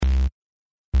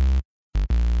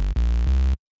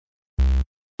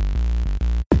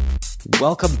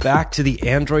Welcome back to the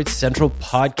Android Central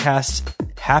podcast.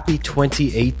 Happy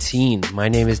 2018. My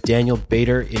name is Daniel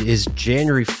Bader. It is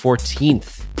January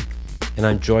 14th, and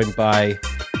I'm joined by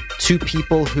two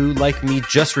people who, like me,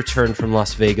 just returned from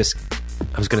Las Vegas.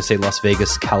 I was going to say Las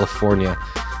Vegas, California.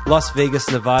 Las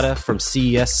Vegas, Nevada from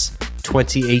CES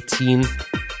 2018.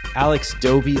 Alex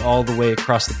Dobie all the way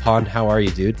across the pond. How are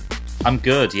you, dude? I'm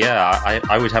good, yeah.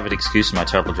 I would have an excuse for my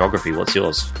terrible geography. What's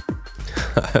yours?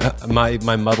 my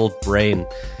muddled brain.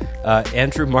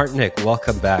 Andrew Martonik,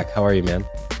 welcome back. How are you, man?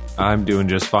 I'm doing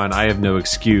just fine. I have no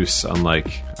excuse,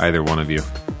 unlike either one of you.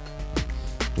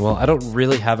 Well, I don't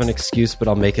really have an excuse, but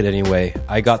I'll make it anyway.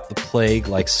 I got the plague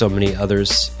like so many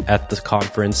others at the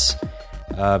conference.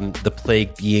 The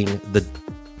plague being the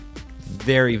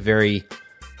very, very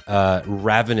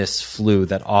ravenous flu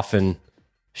that often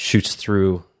shoots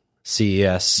through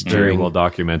CES. Very well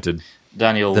documented.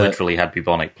 Daniel literally had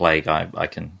bubonic plague. I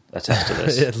can attest to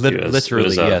this.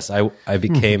 Literally, yes. I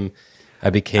became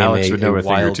Alex would know a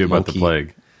thing or two about the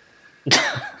plague.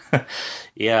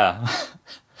 Yeah.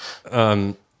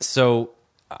 So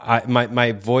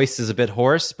my voice is a bit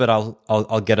hoarse, but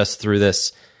I'll get us through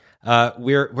this.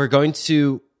 We're going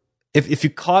to, if you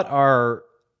caught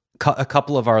a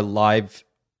couple of our live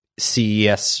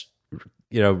CES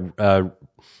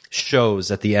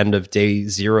shows at the end of day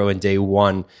 0 and day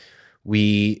 1,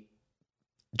 we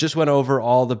just went over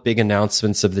all the big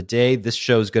announcements of the day. This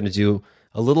show is going to do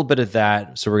a little bit of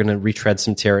that, so we're going to retread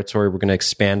some territory. We're going to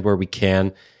expand where we can.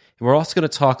 And we're also going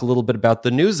to talk a little bit about the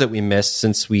news that we missed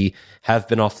since we have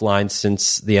been offline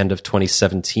since the end of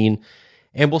 2017.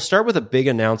 And we'll start with a big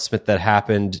announcement that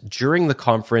happened during the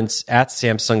conference at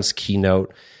Samsung's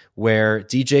keynote, where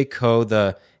DJ Koh,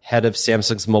 the head of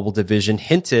Samsung's mobile division,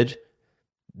 hinted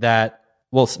that,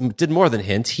 well, did more than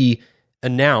hint. He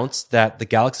announced that the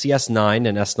Galaxy S9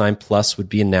 and S9 Plus would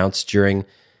be announced during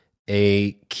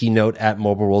a keynote at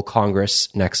Mobile World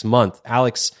Congress next month.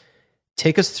 Alex,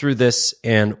 take us through this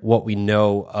and what we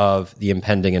know of the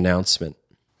impending announcement.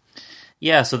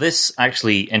 Yeah, so this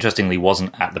actually, interestingly,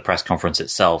 wasn't at the press conference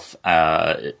itself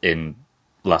in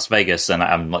Las Vegas, and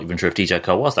I'm not even sure if DJ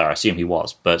Koh was there. I assume he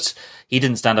was, but he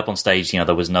didn't stand up on stage.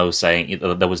 There was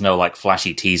no like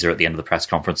flashy teaser at the end of the press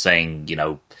conference saying,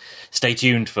 stay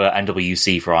tuned for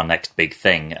MWC for our next big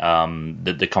thing.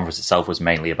 The conference itself was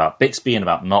mainly about Bixby and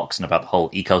about Knox and about the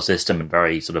whole ecosystem and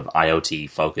very sort of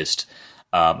IoT focused.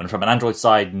 And from an Android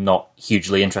side, not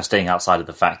hugely interesting outside of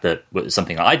the fact that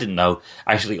something I didn't know,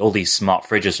 actually all these smart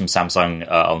fridges from Samsung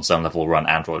on some level run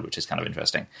Android, which is kind of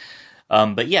interesting.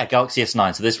 But yeah, Galaxy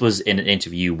S9. So this was in an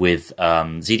interview with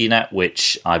ZDNet,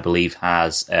 which I believe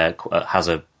has a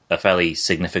fairly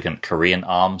significant Korean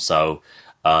arm. So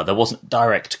there wasn't a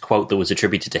direct quote that was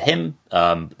attributed to him.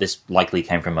 This likely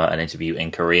came from an interview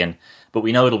in Korean. But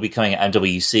we know it'll be coming at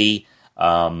MWC.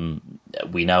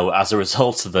 We know as a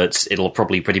result that it'll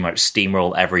probably pretty much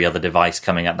steamroll every other device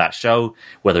coming at that show,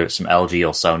 whether it's from LG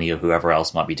or Sony or whoever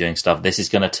else might be doing stuff. This is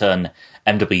going to turn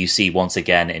MWC once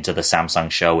again into the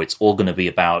Samsung show. It's all going to be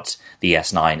about the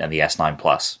S9 and the S9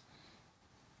 Plus.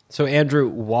 So, Andrew,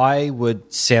 why would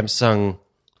Samsung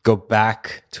go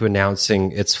back to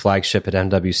announcing its flagship at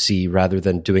MWC rather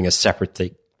than doing a separate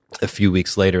thing a few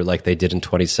weeks later like they did in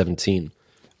 2017?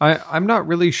 I'm not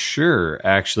really sure,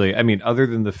 actually. I mean, other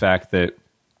than the fact that,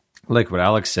 like what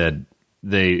Alex said,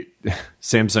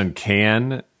 Samsung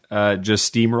can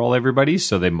just steamroll everybody,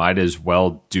 so they might as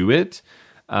well do it.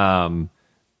 Because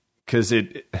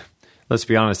let's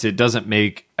be honest, it doesn't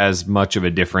make as much of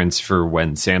a difference for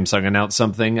when Samsung announced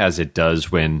something as it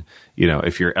does when,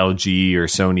 if you're LG or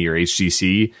Sony or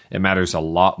HTC, it matters a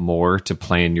lot more to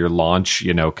plan your launch,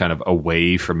 kind of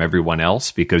away from everyone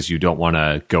else because you don't want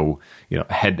to go,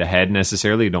 head to head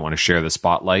necessarily. You don't want to share the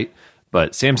spotlight.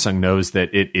 But Samsung knows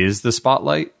that it is the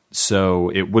spotlight, so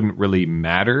it wouldn't really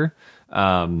matter.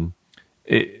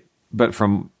 But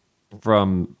from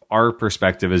our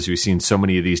perspective, as we've seen so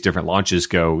many of these different launches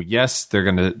go, yes, they're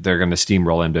gonna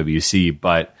steamroll MWC,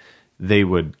 but they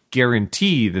would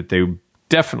guarantee that they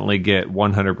definitely get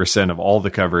 100% of all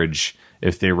the coverage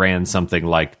if they ran something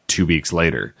like 2 weeks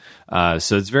later.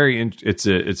 So it's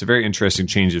a very interesting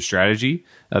change of strategy.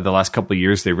 The last couple of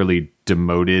years, they really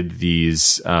demoted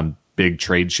these big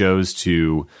trade shows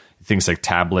to things like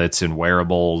tablets and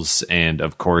wearables, and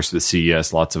of course with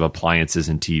CES, lots of appliances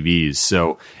and TVs.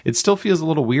 So it still feels a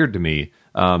little weird to me.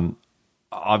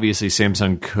 Obviously,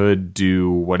 Samsung could do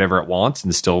whatever it wants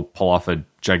and still pull off a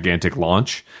gigantic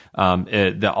launch.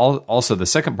 Also, the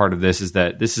second part of this is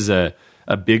that this is a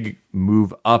big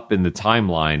move up in the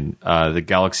timeline. The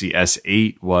Galaxy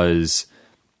S8 was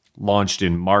launched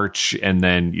in March, and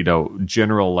then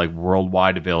general like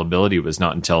worldwide availability was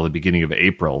not until the beginning of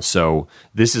April. So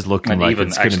this is looking and like even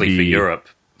it's going to be for Europe.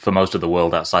 For most of the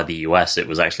world outside the US, it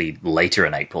was actually later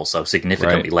in April, so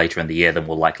significantly later in the year than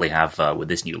we'll likely have with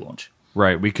this new launch.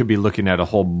 Right. We could be looking at a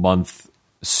whole month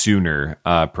sooner,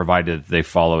 provided they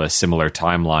follow a similar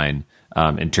timeline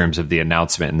in terms of the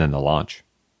announcement and then the launch.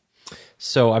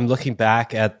 So I'm looking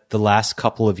back at the last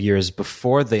couple of years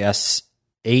before the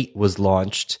S8 was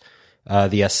launched,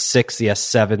 the S6, the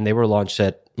S7, they were launched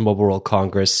at Mobile World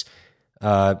Congress.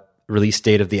 Release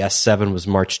date of the S7 was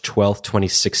March 12th,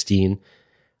 2016.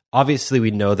 Obviously,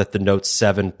 we know that the Note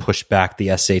 7 pushed back the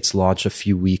S8's launch a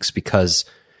few weeks because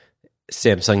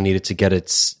Samsung needed to get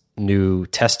its new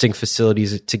testing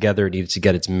facilities together, it needed to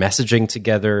get its messaging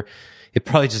together. It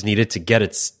probably just needed to get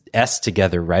its S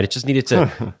together, right? It just needed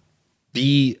to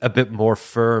be a bit more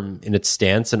firm in its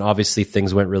stance, and obviously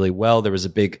things went really well. There was a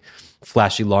big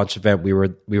flashy launch event. We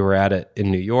were at it in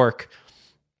New York.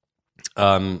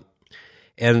 And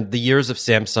the years of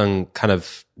Samsung kind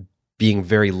of being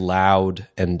very loud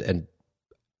and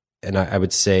I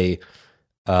would say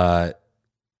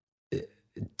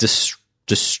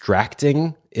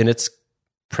distracting in its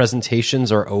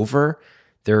presentations are over.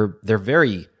 They're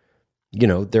very,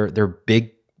 they're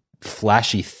big,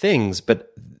 flashy things,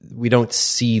 but we don't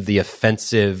see the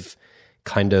offensive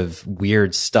kind of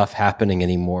weird stuff happening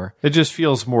anymore. It just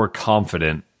feels more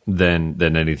confident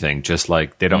than anything. Just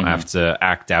like they don't have to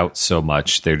act out so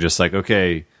much. They're just like,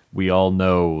 okay, we all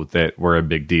know that we're a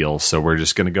big deal, so we're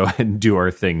just going to go ahead and do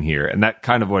our thing here. And that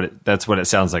kind of that's what it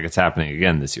sounds like it's happening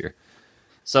again this year.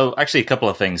 So actually a couple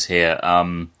of things here.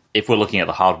 If we're looking at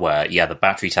the hardware, the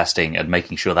battery testing and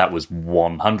making sure that was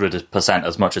 100%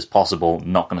 as much as possible,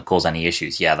 not going to cause any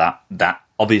issues. That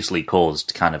obviously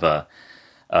caused kind of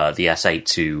the S8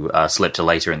 to slip to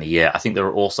later in the year. I think there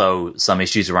were also some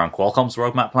issues around Qualcomm's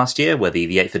roadmap last year, where the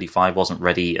 835 wasn't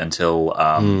ready until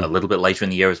a little bit later in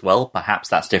the year as well. Perhaps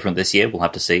that's different this year. We'll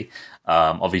have to see.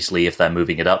 Obviously, if they're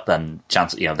moving it up, then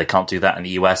they can't do that in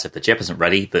the US if the chip isn't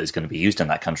ready that is going to be used in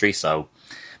that country. So,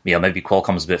 maybe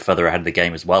Qualcomm's a bit further ahead of the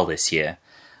game as well this year.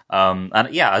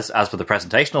 As for the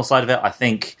presentational side of it, I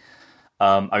think,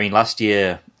 last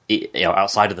year,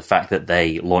 outside of the fact that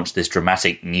they launched this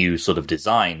dramatic new sort of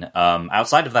design,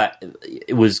 outside of that,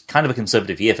 it was kind of a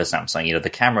conservative year for Samsung. The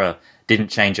camera didn't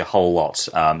change a whole lot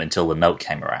until the Note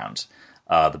came around.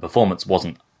 The performance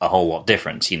wasn't a whole lot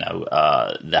different. They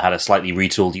had a slightly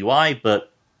retooled UI,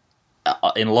 but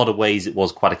in a lot of ways, it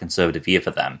was quite a conservative year for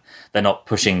them. They're not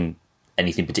pushing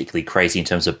anything particularly crazy in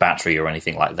terms of battery or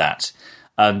anything like that.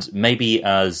 And maybe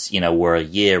as, we're a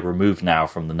year removed now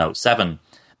from the Note 7,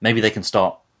 maybe they can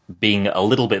start being a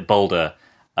little bit bolder,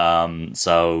 and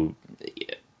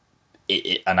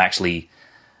actually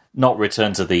not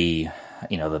return to the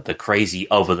crazy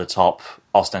over the top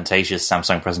ostentatious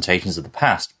Samsung presentations of the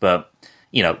past, but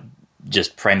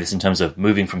just frame this in terms of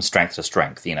moving from strength to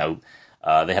strength. They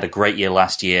had a great year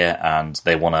last year, and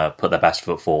they want to put their best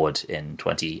foot forward in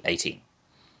 2018.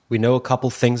 We know a couple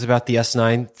things about the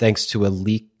S9 thanks to a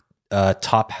leak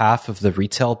top half of the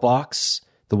retail box.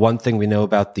 The one thing we know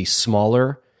about the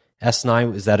smaller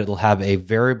S9 is that it'll have a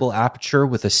variable aperture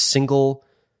with a single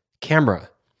camera.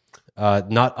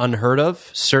 Not unheard of,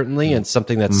 certainly, and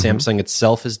something that Samsung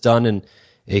itself has done in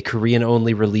a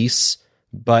Korean-only release.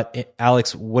 But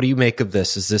Alex, what do you make of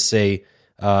this? Is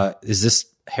this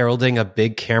heralding a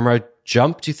big camera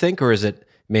jump, do you think, or is it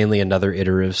mainly another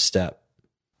iterative step?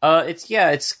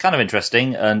 It's kind of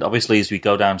interesting, and obviously as we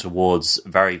go down towards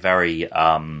very, very,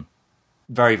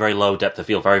 very, very low depth of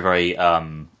field, very, very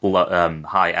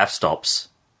high f-stops,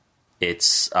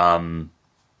 it's at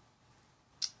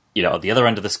the other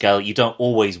end of the scale, you don't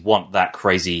always want that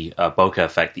crazy bokeh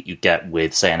effect that you get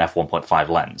with, say, an f1.5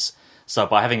 lens. So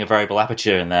by having a variable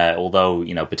aperture in there, although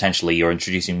potentially you're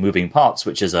introducing moving parts,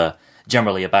 which is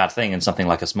generally a bad thing in something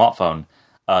like a smartphone,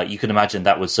 you can imagine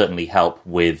that would certainly help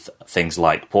with things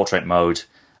like portrait mode,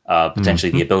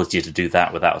 potentially the ability to do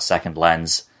that without a second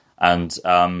lens. And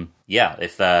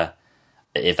if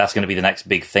that's going to be the next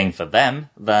big thing for them,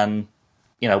 then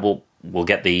we'll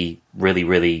get the really,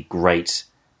 really great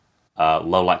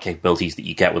low light capabilities that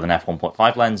you get with an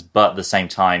f1.5 lens, but at the same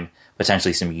time,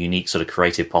 potentially some unique sort of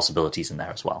creative possibilities in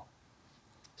there as well.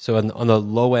 So on the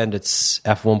low end, it's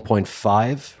f1.5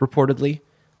 reportedly.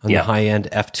 On the high end,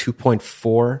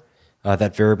 f2.4.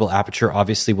 That variable aperture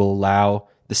obviously will allow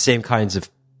the same kinds of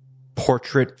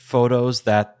portrait photos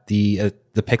that the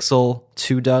Pixel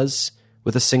 2 does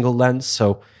with a single lens.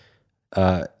 So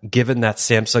given that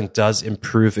Samsung does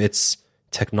improve its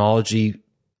technology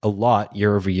a lot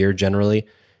year over year generally,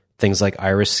 things like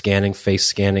iris scanning, face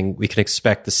scanning. We can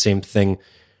expect the same thing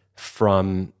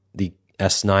from the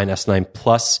S9, S9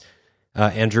 Plus.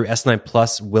 Andrew, S9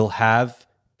 Plus will have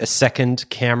a second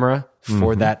camera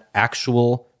for that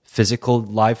actual physical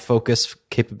live focus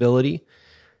capability.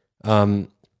 But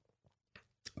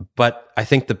I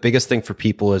think the biggest thing for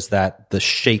people is that the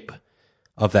shape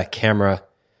of that camera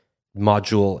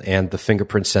module and the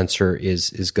fingerprint sensor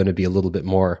is going to be a little bit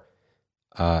more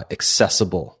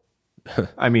accessible.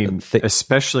 I mean,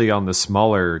 especially on the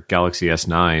smaller Galaxy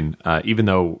S9, even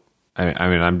though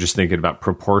I'm just thinking about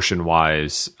proportion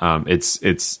wise,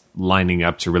 it's lining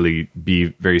up to really be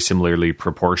very similarly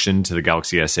proportioned to the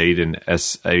Galaxy S8 and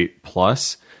S8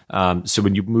 Plus. So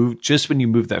when you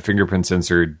move that fingerprint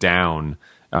sensor down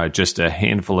just a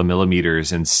handful of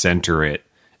millimeters and center it,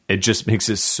 it just makes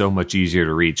it so much easier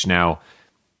to reach. Now,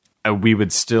 we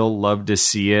would still love to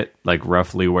see it like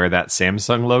roughly where that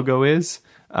Samsung logo is.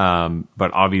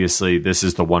 But obviously this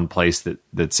is the one place that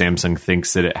Samsung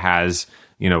thinks that it has,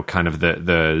 kind of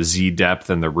the Z depth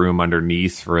and the room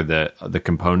underneath for the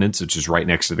components, which is right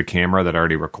next to the camera that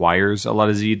already requires a lot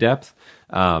of Z depth.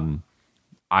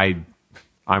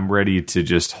 I'm ready to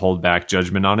just hold back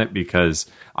judgment on it because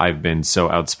I've been so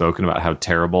outspoken about how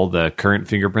terrible the current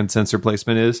fingerprint sensor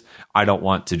placement is. I don't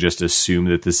want to just assume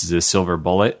that this is a silver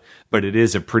bullet, but it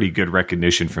is a pretty good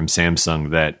recognition from Samsung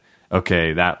that,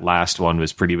 okay, that last one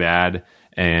was pretty bad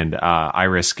and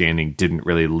iris scanning didn't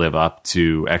really live up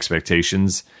to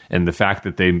expectations. And the fact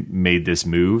that they made this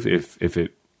move, if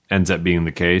it ends up being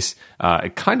the case,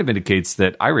 it kind of indicates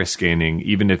that iris scanning,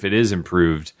 even if it is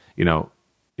improved,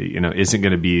 isn't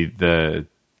going to be the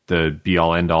be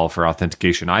all end all for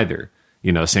authentication either.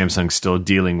 Samsung's still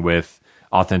dealing with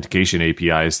authentication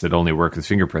APIs that only work with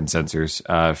fingerprint sensors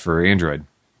for Android.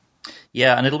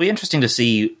 Yeah, and it'll be interesting to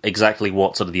see exactly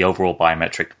what sort of the overall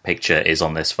biometric picture is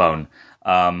on this phone.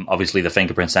 Obviously, the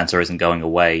fingerprint sensor isn't going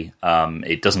away.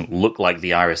 It doesn't look like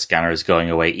the iris scanner is going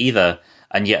away either.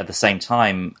 And yet, at the same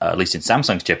time, at least in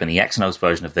Samsung's chip, in the Exynos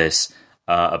version of this,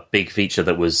 a big feature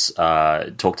that was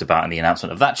talked about in the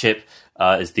announcement of that chip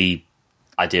is the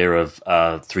idea of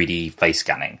 3D face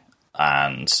scanning.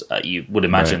 And you would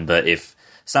imagine that if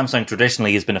Samsung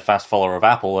traditionally has been a fast follower of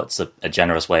Apple, that's a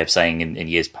generous way of saying in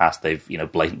years past they've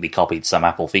blatantly copied some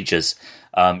Apple features.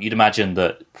 You'd imagine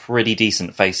that pretty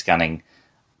decent face scanning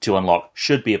to unlock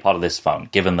should be a part of this phone,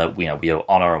 given that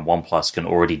Honor and OnePlus can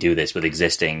already do this with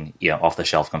existing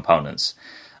off-the-shelf components.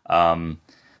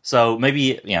 So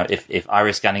maybe if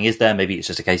iris scanning is there, maybe it's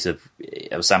just a case of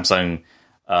Samsung.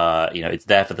 It's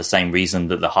there for the same reason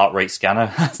that the heart rate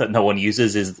scanner that no one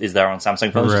uses is there on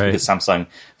Samsung phones, just because Samsung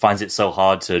finds it so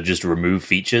hard to just remove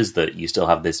features that you still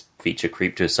have this feature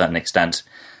creep to a certain extent.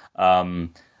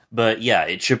 But yeah,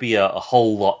 it should be a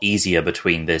whole lot easier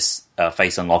between this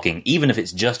face unlocking, even if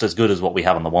it's just as good as what we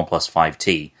have on the OnePlus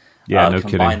 5T. Yeah, no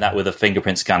combine kidding. that with a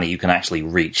fingerprint scanner you can actually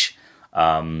reach.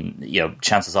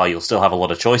 Chances are you'll still have a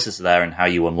lot of choices there in how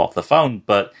you unlock the phone,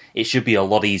 but it should be a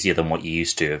lot easier than what you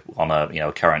used to on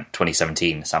a current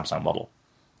 2017 Samsung model.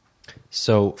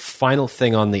 So, final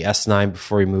thing on the S9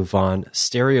 before we move on: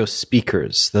 stereo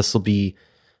speakers. This will be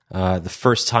the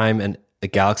first time a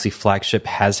Galaxy flagship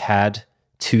has had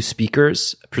two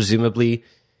speakers, presumably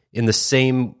in the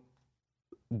same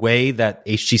way that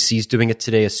HTC is doing it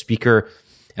today. A speaker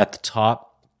at the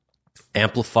top,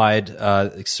 amplified,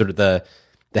 sort of the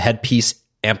headpiece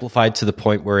amplified to the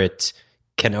point where it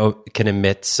can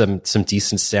emit some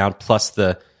decent sound, plus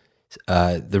the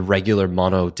regular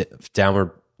mono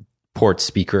downward port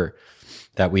speaker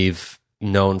that we've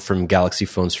known from Galaxy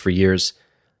phones for years.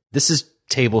 This is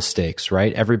table stakes,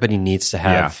 right? Everybody needs to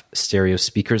have stereo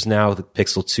speakers now. The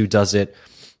Pixel 2 does it.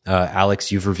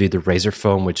 Alex, you've reviewed the Razer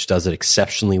phone, which does it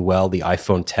exceptionally well. The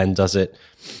iPhone 10 does it.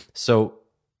 So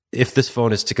if this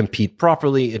phone is to compete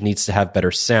properly, it needs to have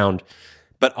better sound.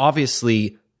 But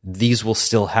obviously, this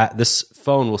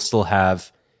phone will still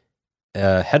have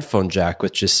a headphone jack,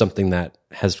 which is something that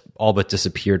has all but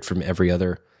disappeared from every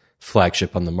other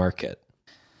flagship on the market.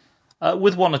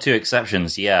 With one or two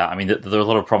exceptions, yeah. I mean, there are a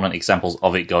lot of prominent examples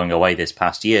of it going away this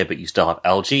past year, but you still have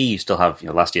LG, you still have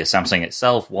last year Samsung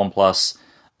itself, OnePlus,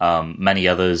 many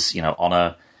others,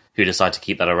 Honor, who decide to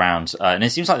keep that around. And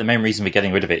it seems like the main reason for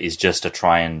getting rid of it is just to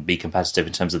try and be competitive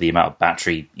in terms of the amount of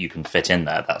battery you can fit in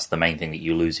there. That's the main thing that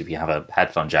you lose if you have a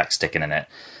headphone jack sticking in it.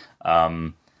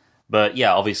 But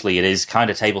yeah, obviously it is kind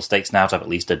of table stakes now to have at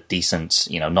least a decent,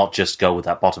 not just go with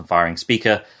that bottom firing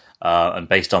speaker. And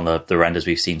based on the renders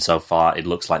we've seen so far, it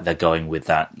looks like they're going with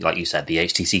that, like you said, the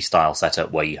HTC style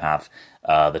setup where you have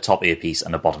the top earpiece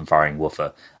and a bottom firing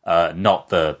woofer, not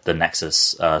the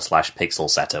Nexus / Pixel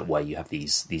setup where you have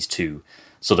these two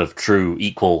sort of true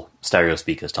equal stereo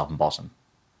speakers top and bottom.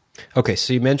 Okay,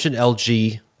 so you mentioned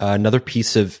LG. Another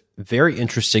piece of very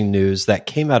interesting news that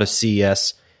came out of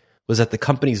CES was that the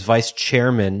company's vice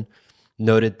chairman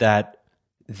noted that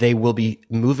they will be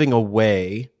moving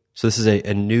away. So this is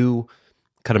a new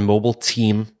kind of mobile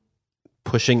team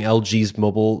pushing LG's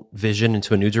mobile vision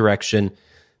into a new direction.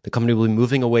 The company will be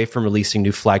moving away from releasing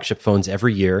new flagship phones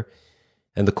every year.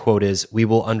 And the quote is, "We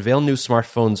will unveil new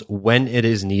smartphones when it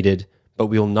is needed, but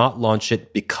we will not launch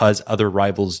it because other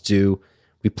rivals do.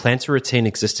 We plan to retain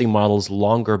existing models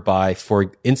longer by,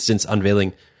 for instance,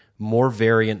 unveiling more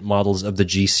variant models of the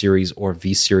G series or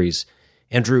V series."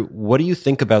 Andrew, what do you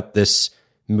think about this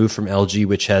move from LG,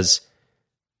 which has,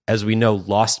 as we know,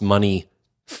 lost money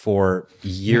for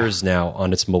years now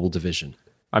on its mobile division?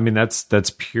 I mean, that's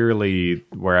purely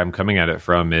where I'm coming at it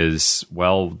from is,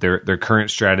 well, their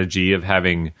current strategy of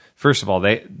having, first of all,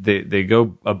 they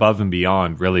go above and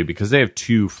beyond, really, because they have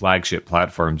two flagship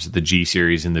platforms, the G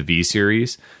series and the V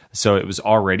series. So it was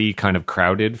already kind of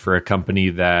crowded for a company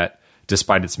that,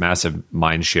 despite its massive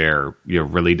mind share,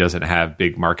 really doesn't have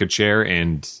big market share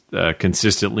and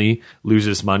consistently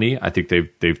loses money. I think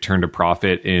they've turned a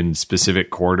profit in specific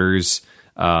quarters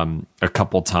a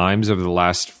couple times over the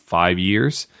last 5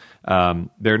 years.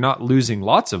 They're not losing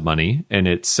lots of money, and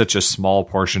it's such a small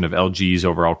portion of LG's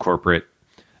overall corporate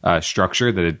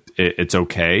structure that it's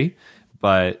okay.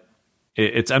 But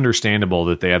it's understandable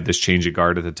that they have this change of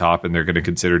guard at the top, and they're going to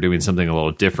consider doing something a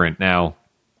little different. Now,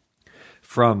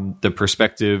 from the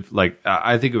perspective,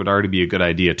 I think it would already be a good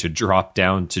idea to drop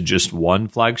down to just one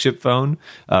flagship phone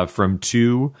from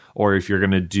two, or if you're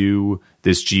going to do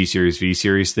this G series, V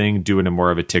series thing, do it in more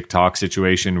of a TikTok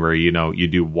situation where, you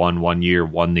do one year,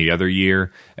 one the other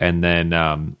year. And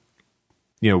then,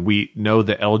 we know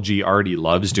that LG already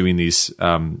loves doing these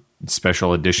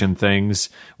special edition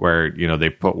things where, they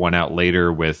put one out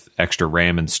later with extra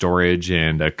RAM and storage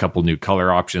and a couple new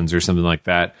color options or something like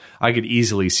that. I could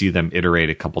easily see them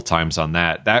iterate a couple times on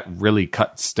that. That really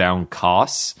cuts down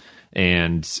costs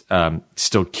and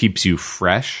still keeps you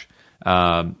fresh.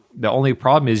 The only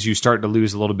problem is you start to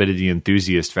lose a little bit of the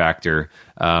enthusiast factor.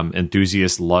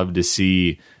 Enthusiasts love to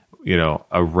see,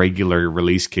 a regular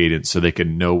release cadence so they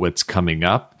can know what's coming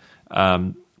up.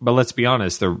 But let's be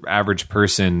honest, the average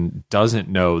person doesn't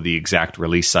know the exact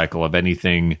release cycle of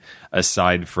anything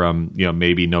aside from,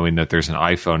 maybe knowing that there's an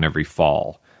iPhone every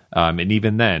fall. And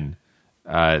even then,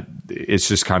 it's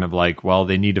just kind of like, well,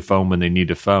 they need a phone when they need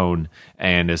a phone.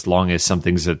 And as long as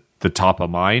something's at the top of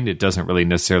mind, it doesn't really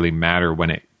necessarily matter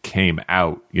when it came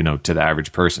out, to the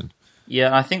average person.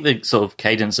 Yeah, I think the sort of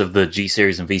cadence of the G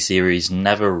series and V series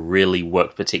never really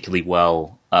worked particularly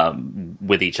well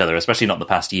with each other, especially not in the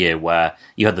past year, where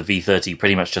you had the V30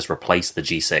 pretty much just replace the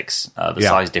G6. The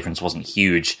size difference wasn't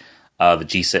huge. The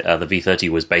V30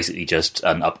 was basically just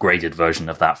an upgraded version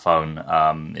of that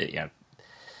phone.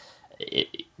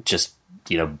 It just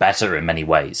better in many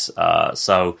ways.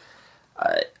 So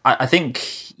I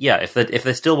think, if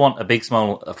they still want a big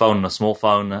phone and a small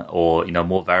phone, or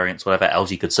more variants, whatever,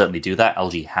 LG could certainly do that.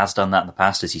 LG has done that in the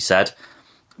past, as you said.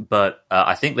 But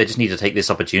I think they just need to take this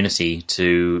opportunity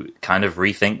to kind of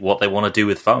rethink what they want to do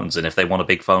with phones. And if they want a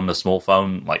big phone and a small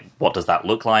phone, what does that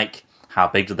look like? How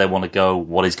big do they want to go?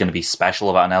 What is going to be special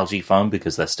about an LG phone?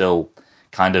 Because they're still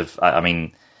kind of,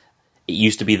 it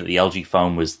used to be that the LG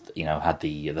phone was, had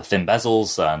the thin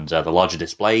bezels and the larger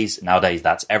displays. Nowadays,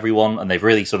 that's everyone. And they've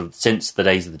really sort of, since the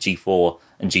days of the G4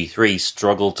 and G3,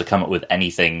 struggled to come up with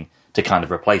anything to kind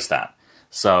of replace that.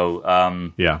 So,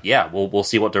 we'll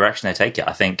see what direction they take it.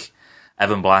 I think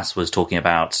Evan Blass was talking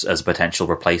about, as a potential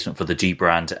replacement for the G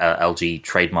brand, LG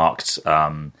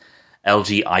trademarked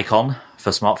LG Icon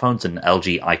for smartphones and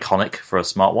LG Iconic for a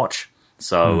smartwatch.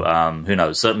 So, who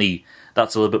knows? Certainly,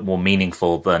 that's a little bit more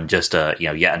meaningful than just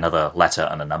yet another letter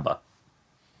and a number.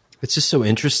 It's just so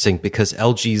interesting because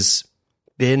LG's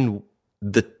been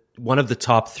one of the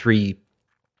top three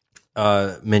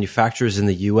manufacturers in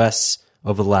the US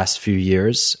over the last few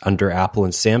years under Apple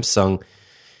and Samsung,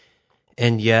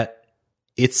 and yet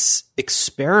it's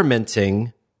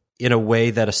experimenting in a way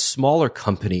that a smaller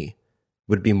company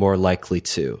would be more likely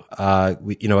to.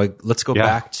 Let's go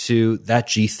back to that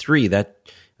G3. That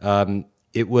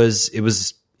it was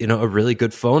a really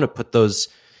good phone. It put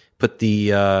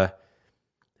the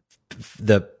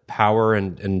power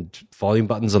and volume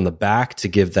buttons on the back to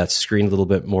give that screen a little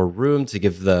bit more room, to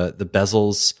give the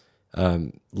bezels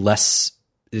less,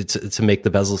 to make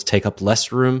the bezels take up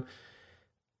less room.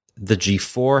 The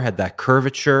G4 had that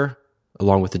curvature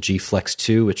along with the G Flex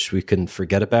 2, which we can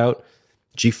forget about.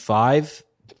 G5,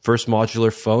 first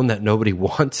modular phone that nobody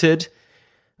wanted.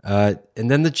 And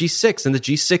then the G6, and the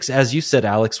G6, as you said,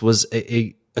 Alex, was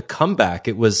a comeback.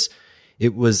 It was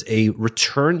a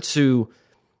return to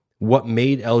what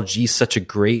made LG such a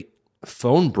great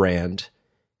phone brand,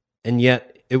 and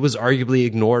yet it was arguably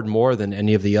ignored more than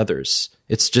any of the others.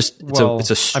 It's just it's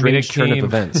a strange turn of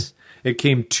events. It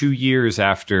came 2 years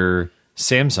after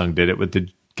Samsung did it with the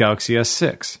Galaxy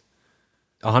S6.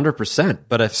 100%.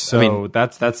 But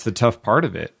that's the tough part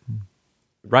of it.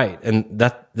 Right. And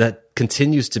that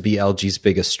continues to be LG's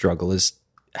biggest struggle, is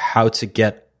how to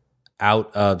get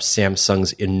out of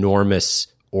Samsung's enormous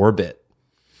orbit.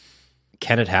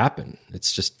 Can it happen?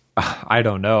 It's just, I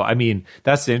don't know. I mean,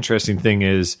 that's the interesting thing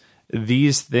is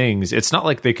these things, it's not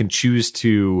like they can choose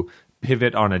to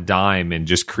pivot on a dime and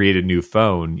just create a new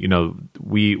phone. You know,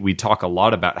 we talk a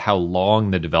lot about how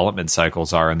long the development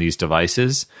cycles are on these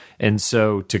devices. And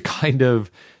so to kind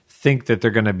of think that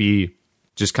they're going to be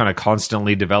just kind of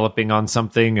constantly developing on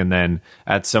something, and then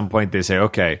at some point they say,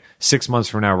 okay, 6 months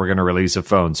from now we're going to release a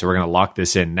phone, so we're going to lock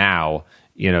this in now.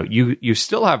 You know, you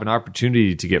still have an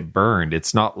opportunity to get burned.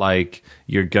 It's not like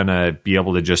you're going to be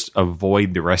able to just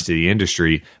avoid the rest of the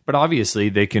industry. But obviously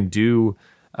they can do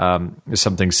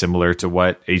something similar to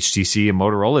what HTC and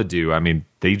Motorola do. I mean,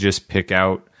 they just pick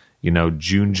out,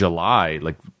 June, July,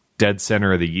 like dead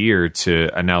center of the year to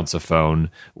announce a phone,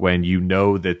 when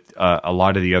that a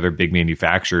lot of the other big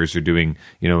manufacturers are doing,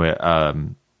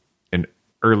 an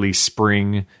early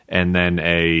spring and then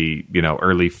a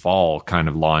early fall kind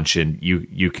of launch, and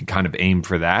you can kind of aim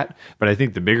for that. But I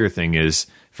think the bigger thing is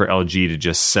for LG to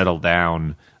just settle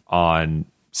down on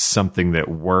something that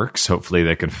works. Hopefully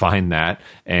they can find that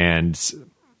and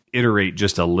iterate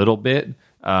just a little bit,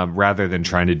 rather than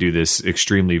trying to do this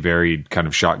extremely varied kind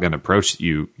of shotgun approach that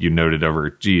you noted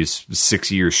over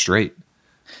 6 years straight.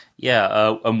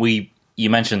 Yeah, and you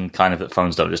mentioned kind of that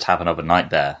phones don't just happen overnight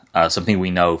there. Something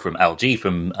we know from LG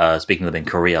from speaking to them in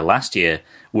Korea last year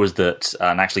was that,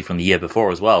 and actually from the year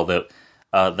before as well, that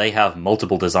they have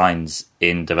multiple designs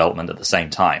in development at the same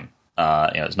time.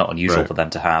 It's not unusual for them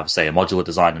to have, say, a modular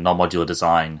design, a non-modular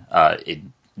design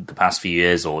in the past few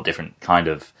years, or different kind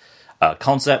of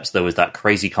concepts. There was that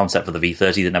crazy concept for the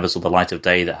V30 that never saw the light of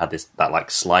day, that had that like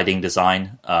sliding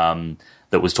design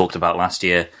that was talked about last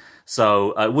year.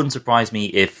 So it wouldn't surprise me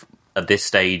if at this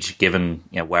stage, given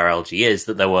where LG is,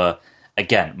 that there were,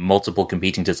 again, multiple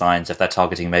competing designs. If they're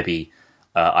targeting maybe,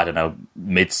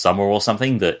 midsummer or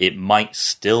something, that it might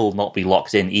still not be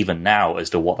locked in even now as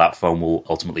to what that phone will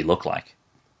ultimately look like.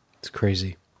 It's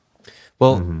crazy.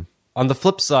 Well, on the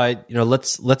flip side,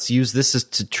 let's use this as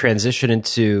to transition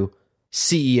into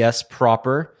CES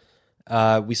proper.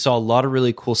 We saw a lot of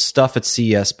really cool stuff at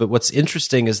CES, but what's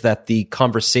interesting is that the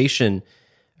conversation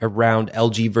around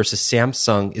LG versus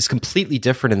Samsung is completely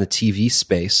different in the TV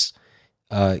space.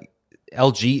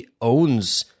 LG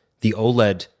owns the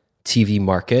OLED TV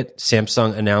market.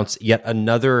 Samsung announced yet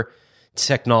another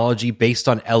technology based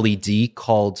on LED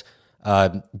called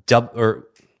motion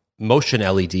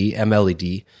LED,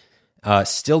 MLED.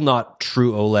 Still not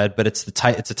true OLED, but it's a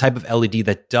type of LED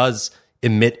that does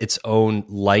emit its own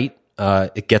light.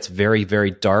 It gets very, very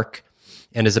dark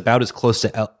and is about as close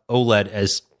to OLED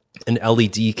as an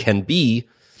LED can be,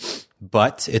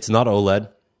 but it's not OLED.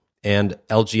 And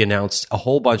LG announced a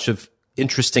whole bunch of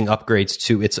interesting upgrades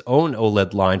to its own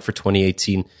OLED line for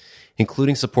 2018,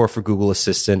 including support for Google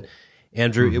Assistant.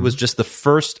 Andrew, it was just the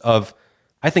first of,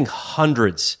 I think,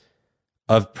 hundreds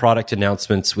of product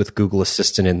announcements with Google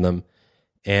Assistant in them.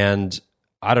 And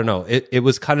I don't know, it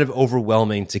was kind of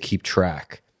overwhelming to keep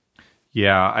track.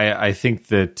 Yeah, I think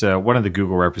that one of the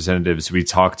Google representatives we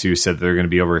talked to said there are going to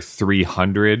be over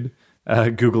 300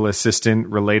 Google Assistant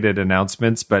related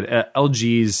announcements, but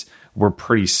LG's were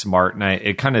pretty smart, and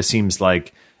it kind of seems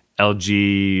like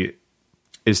LG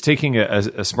is taking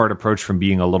a smart approach from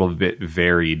being a little bit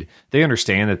varied. They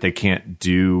understand that they can't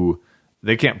pull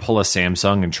a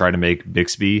Samsung and try to make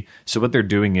Bixby. So what they're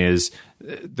doing is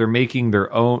they're making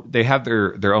their own. They have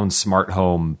their own smart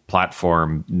home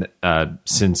platform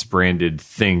since branded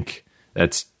Think.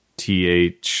 That's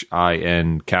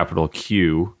THIN capital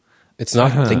Q. It's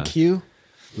not ThinQ.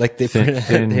 Like they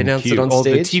announced it on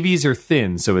stage. The TVs are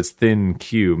thin, so it's Thin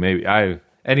Q. Maybe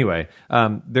anyway.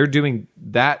 They're doing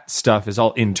that stuff is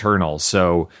all internal.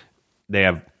 So they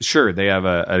have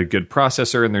a good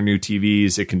processor in their new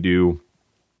TVs. It can do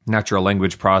natural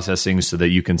language processing so that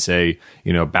you can say,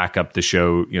 back up the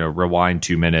show, rewind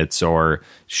 2 minutes, or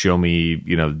show me,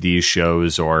 these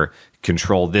shows, or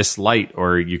control this light,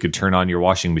 or you could turn on your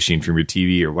washing machine from your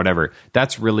TV or whatever.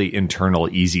 That's really internal,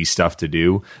 easy stuff to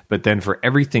do. But then for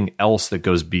everything else that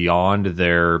goes beyond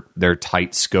their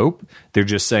tight scope, they're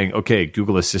just saying, okay,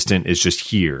 Google Assistant is just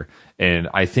here. And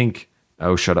I think,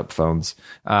 oh, shut up, phones.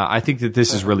 I think that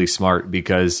this is really smart,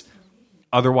 because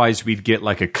otherwise we'd get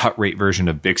like a cut rate version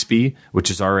of Bixby, which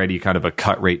is already kind of a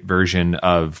cut rate version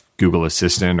of Google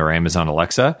Assistant or Amazon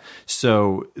Alexa.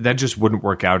 So that just wouldn't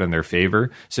work out in their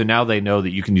favor. So now they know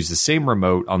that you can use the same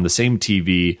remote on the same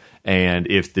TV. And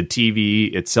if the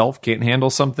TV itself can't handle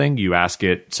something, you ask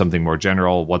it something more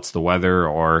general. What's the weather?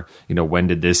 Or, when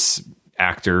did this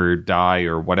actor die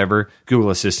or whatever? Google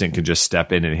Assistant can just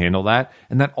step in and handle that.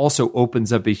 And that also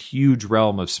opens up a huge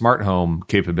realm of smart home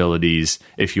capabilities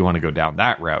if you want to go down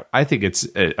that route. I think it's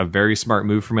a very smart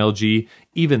move from LG,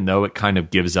 even though it kind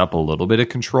of gives up a little bit of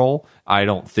control. I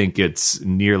don't think it's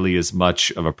nearly as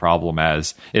much of a problem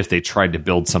as if they tried to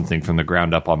build something from the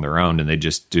ground up on their own and they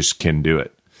just can do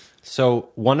it. So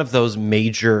one of those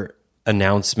major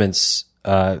announcements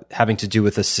having to do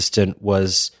with Assistant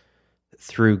was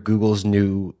through Google's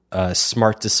new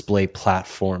smart display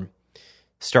platform,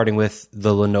 starting with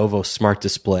the Lenovo smart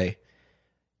display.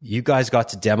 You guys got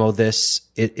to demo this.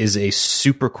 It is a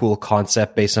super cool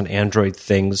concept based on Android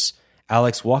things.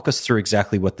 Alex, walk us through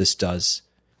exactly what this does.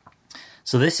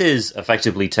 So this is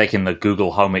effectively taking the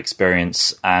Google Home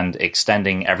experience and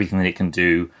extending everything that it can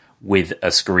do with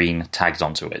a screen tagged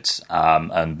onto it.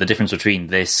 And the difference between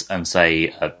this and, say,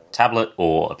 a tablet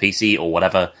or a PC or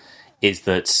whatever is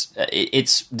that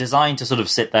it's designed to sort of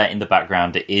sit there in the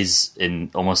background. It is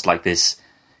in almost like this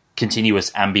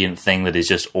continuous ambient thing that is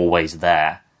just always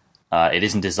there. It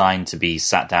isn't designed to be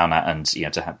sat down at and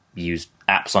to use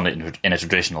apps on it in a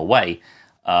traditional way.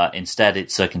 Instead,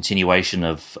 it's a continuation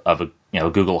of a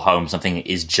Google Home, something that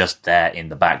is just there in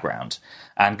the background.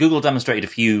 And Google demonstrated a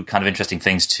few kind of interesting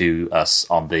things to us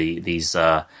on these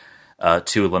two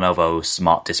Lenovo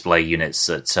smart display units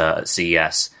at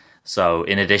CES. So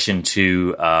in addition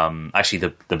to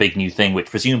actually the big new thing,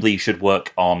 which presumably should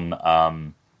work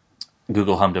on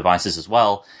Google Home devices as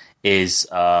well, is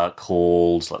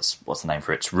called, what's the name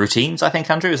for it? Routines, I think,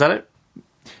 Andrew, is that it?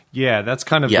 Yeah, that's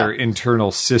kind of their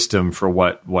internal system for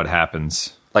what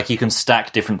happens. Like you can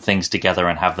stack different things together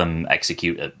and have them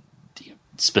execute at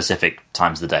specific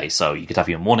times of the day. So you could have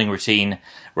your morning routine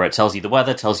where it tells you the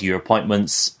weather, tells you your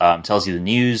appointments, tells you the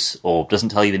news, or doesn't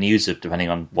tell you the news, depending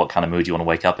on what kind of mood you want to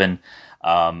wake up in,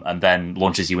 and then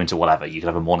launches you into whatever. You could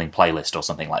have a morning playlist or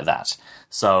something like that.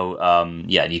 So,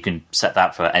 you can set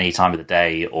that for any time of the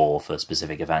day or for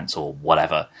specific events or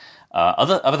whatever.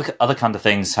 Other kind of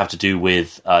things have to do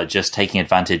with just taking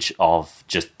advantage of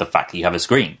just the fact that you have a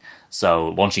screen. So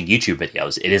launching YouTube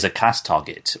videos, it is a cast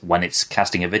target. When it's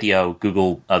casting a video, the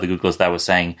Googlers there were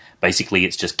saying basically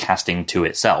it's just casting to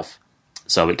itself.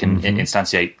 So it can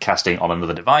instantiate casting on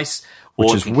another device, or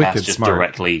which it is can wicked cast just smart.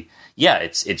 directly. Yeah,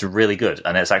 it's really good,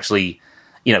 and it's actually,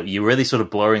 you're really sort of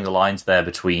blurring the lines there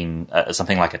between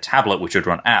something like a tablet, which would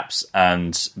run apps,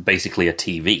 and basically a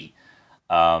TV.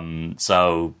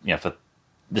 So for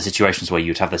the situations where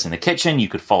you'd have this in the kitchen, you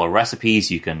could follow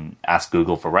recipes, you can ask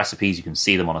Google for recipes, you can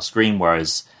see them on a screen,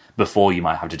 whereas before you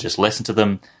might have to just listen to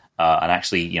them. And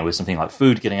actually, with something like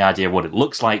food, getting an idea of what it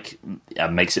looks like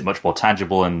makes it much more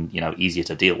tangible and, easier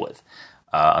to deal with.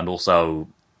 And also,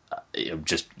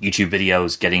 just YouTube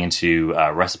videos, getting into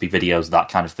recipe videos, that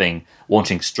kind of thing,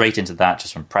 launching straight into that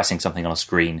just from pressing something on a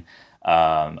screen.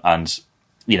 And,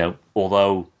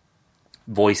 although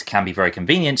voice can be very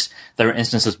convenient, there are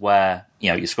instances where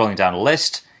you're scrolling down a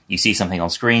list, you see something on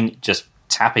screen, just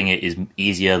tapping it is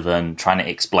easier than trying to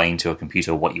explain to a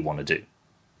computer what you want to do.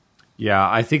 Yeah,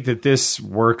 I think that this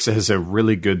works as a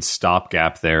really good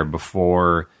stopgap there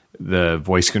before the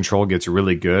voice control gets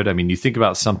really good. I mean, you think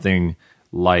about something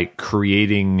like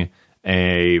creating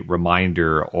a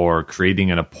reminder or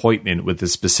creating an appointment with a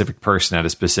specific person at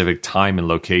a specific time and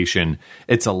location.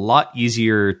 It's a lot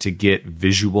easier to get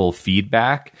visual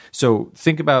feedback. So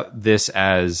think about this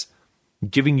as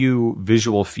giving you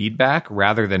visual feedback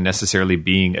rather than necessarily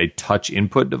being a touch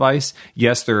input device.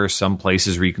 Yes, there are some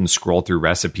places where you can scroll through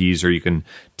recipes or you can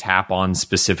tap on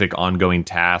specific ongoing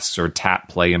tasks or tap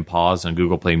play and pause on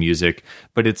Google Play Music,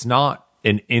 but it's not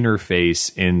an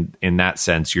interface in that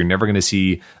sense. You're never going to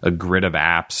see a grid of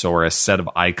apps or a set of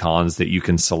icons that you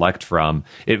can select from.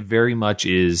 It very much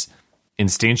is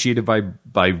instantiated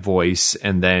by voice,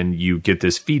 and then you get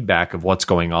this feedback of what's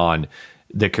going on.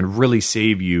 that can really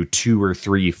save you 2 or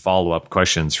 3 follow-up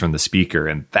questions from the speaker.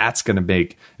 And that's going to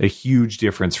make a huge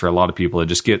difference for a lot of people that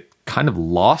just get kind of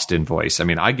lost in voice. I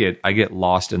mean, I get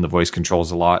lost in the voice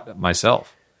controls a lot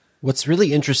myself. What's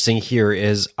really interesting here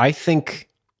is I think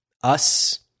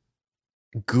us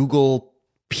Google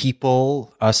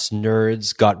people, us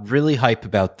nerds, got really hype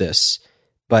about this,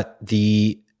 but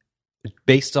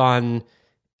based on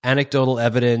anecdotal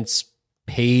evidence,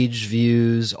 page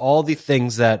views, all the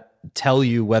things that tell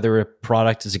you whether a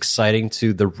product is exciting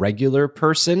to the regular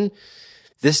person,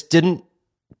 this didn't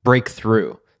break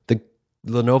through. The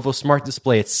Lenovo Smart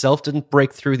Display itself didn't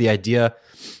break through. The idea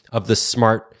of the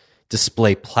Smart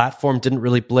Display platform didn't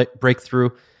really break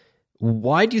through.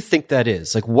 Why do you think that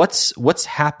is? Like, what's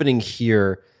happening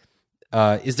here?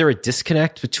 Is there a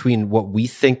disconnect between what we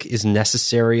think is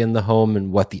necessary in the home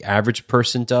and what the average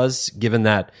person does, given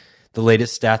that the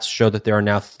latest stats show that there are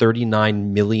now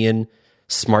 39 million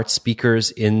smart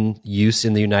speakers in use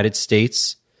in the United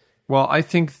States? Well, I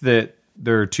think that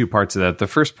there are 2 parts of that. The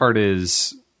first part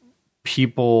is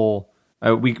people,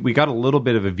 we got a little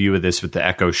bit of a view of this with the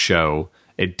Echo Show.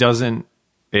 It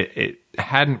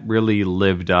hadn't really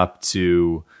lived up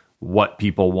to what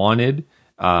people wanted,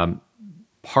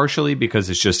 partially because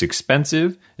it's just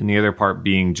expensive, and the other part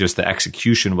being just the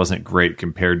execution wasn't great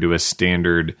compared to a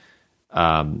standard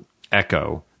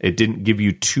Echo. It didn't give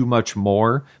you too much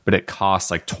more, but it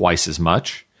costs like twice as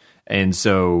much. And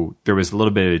so there was a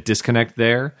little bit of a disconnect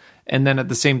there. And then at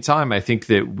the same time, I think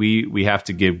that we have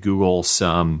to give Google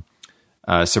some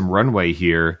runway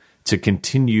here to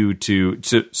continue to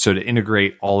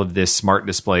integrate all of this smart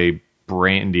display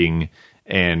branding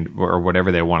or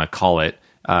whatever they want to call it,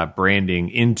 branding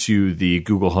into the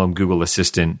Google Home, Google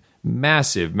Assistant,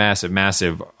 massive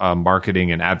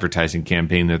marketing and advertising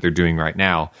campaign that they're doing right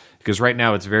now. Because right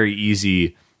now it's very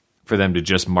easy for them to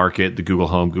just market the Google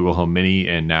Home Mini,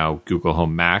 and now Google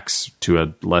Home Max to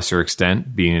a lesser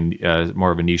extent, being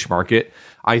more of a niche market.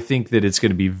 I think that it's going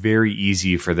to be very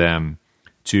easy for them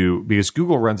because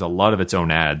Google runs a lot of its own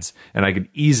ads, and I could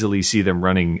easily see them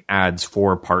running ads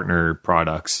for partner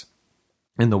products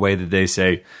in the way that they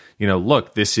say,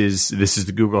 look, this is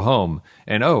the Google Home,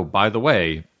 and oh, by the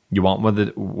way, you want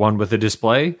one with a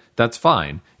display? That's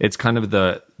fine. It's kind of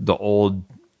the old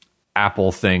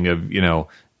Apple thing of,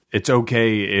 it's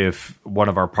okay if one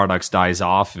of our products dies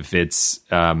off if it's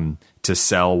to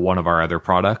sell one of our other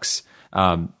products.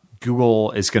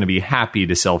 Google is going to be happy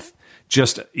to sell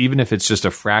even if it's just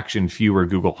a fraction fewer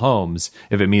Google Homes,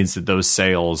 if it means that those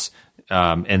sales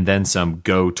and then some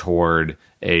go toward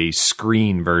a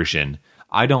screen version.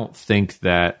 I don't think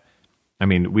that,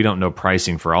 we don't know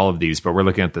pricing for all of these, but we're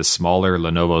looking at the smaller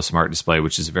Lenovo Smart Display,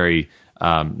 which is a very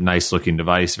nice looking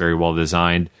device, very well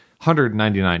designed.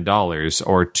 $199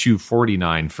 or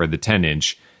 $249 for the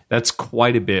 10-inch. That's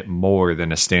quite a bit more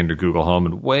than a standard Google Home,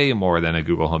 and way more than a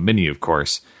Google Home Mini, of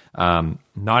course.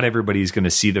 Not everybody's going to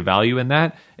see the value in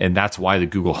that, and that's why the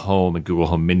Google Home and Google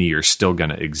Home Mini are still going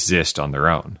to exist on their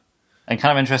own. And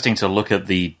kind of interesting to look at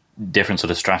the different sort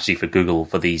of strategy for Google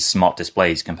for these smart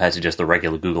displays compared to just the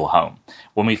regular Google Home.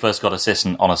 When we first got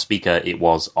Assistant on a speaker, it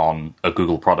was on a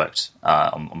Google product,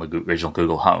 on the original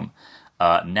Google Home.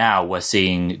 Now we're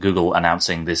seeing Google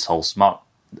announcing this whole smart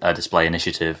display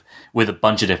initiative with a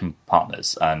bunch of different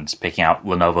partners and picking out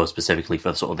Lenovo specifically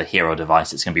for sort of the hero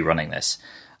device that's going to be running this.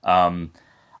 And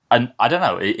I don't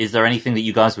know, is there anything that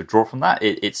you guys would draw from that?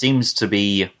 It seems to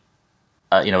be,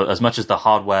 as much as the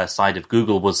hardware side of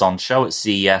Google was on show at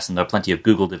CES, and there are plenty of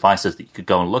Google devices that you could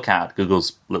go and look at,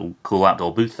 Google's little cool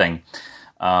outdoor booth thing.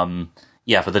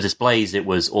 For the displays, it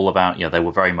was all about, they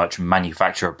were very much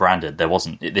manufacturer branded.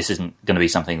 This isn't going to be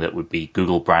something that would be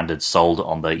Google branded, sold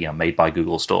on the, made by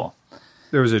Google store.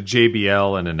 There was a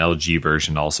JBL and an LG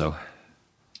version also.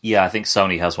 Yeah, I think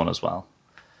Sony has one as well.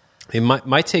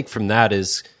 My take from that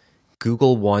is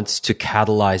Google wants to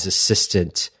catalyze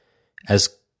Assistant as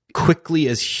quickly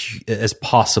as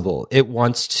possible. It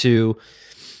wants to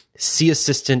see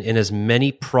Assistant in as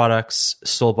many products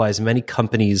sold by as many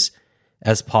companies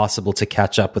as possible to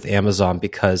catch up with Amazon,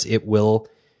 because it will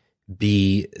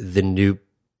be the new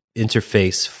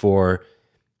interface for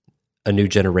a new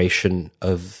generation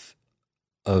of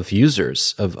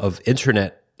users of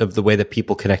internet, of the way that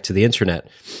people connect to the internet.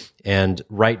 And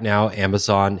right now,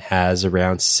 Amazon has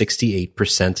around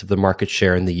 68% of the market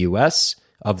share in the US.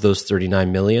 Of those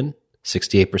 39 million,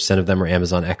 68% of them are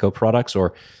Amazon Echo products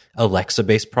or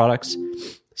Alexa-based products.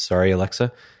 Sorry,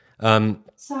 Alexa.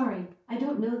 Sorry, I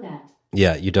don't know that.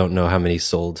 Yeah, you don't know how many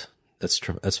sold.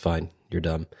 That's fine. You're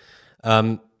dumb.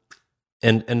 And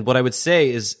what I would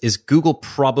say is Google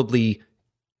probably,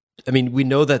 we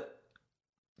know that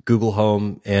Google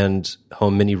Home and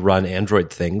Home Mini run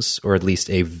Android things, or at least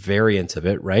a variant of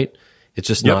it, right? It's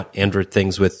just not Android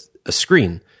things with a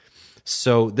screen.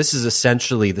 So this is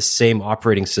essentially the same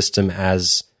operating system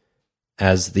as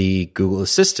the Google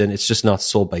Assistant. It's just not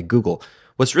sold by Google.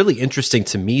 What's really interesting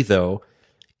to me, though,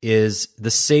 is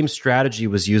the same strategy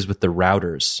was used with the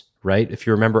routers, right? If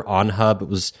you remember OnHub, it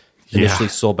was initially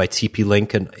sold by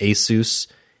TP-Link and Asus.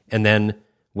 And then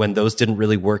when those didn't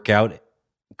really work out,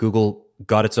 Google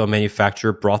got its own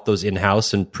manufacturer, brought those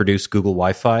in-house, and produced Google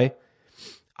Wi-Fi.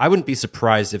 I wouldn't be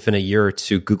surprised if in a year or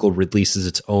two, Google releases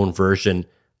its own version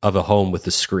of a home with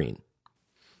a screen.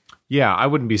 Yeah, I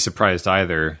wouldn't be surprised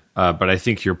either. But I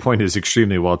think your point is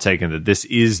extremely well taken, that this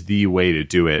is the way to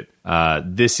do it.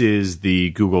 This is the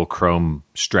Google Chrome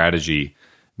strategy.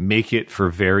 Make it for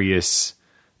various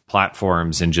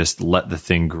platforms and just let the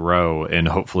thing grow, and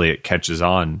hopefully it catches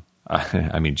on.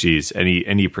 I mean, geez,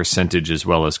 any percentage as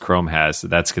well as Chrome has, so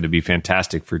that's going to be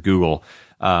fantastic for Google.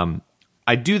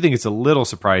 I do think it's a little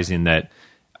surprising that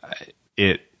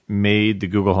it made the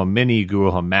Google Home Mini,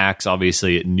 Google Home Max.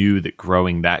 Obviously, it knew that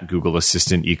growing that Google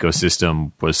Assistant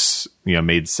ecosystem was,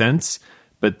 made sense,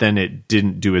 but then it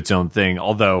didn't do its own thing.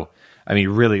 Although, I mean,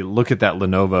 really, look at that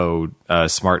Lenovo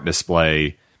smart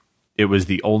display. It was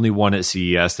the only one at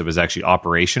CES that was actually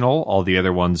operational. All the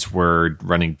other ones were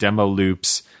running demo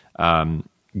loops.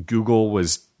 Google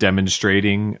was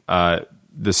demonstrating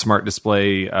the smart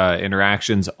display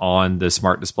interactions on the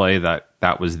smart display.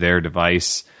 That was their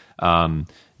device.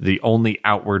 The only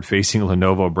outward-facing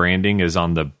Lenovo branding is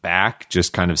on the back,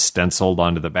 just kind of stenciled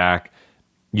onto the back.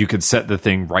 You could set the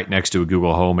thing right next to a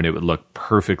Google Home, and it would look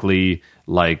perfectly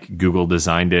like Google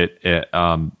designed it.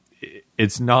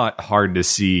 It's not hard to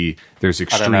see there's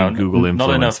extreme Google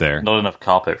influence there. Not enough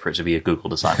carpet for it to be a Google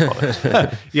design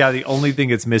product. Yeah, the only thing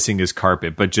it's missing is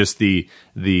carpet, but just the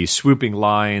swooping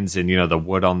lines and the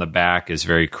wood on the back is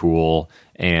very cool,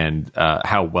 and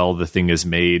how well the thing is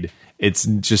made. It's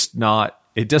just not.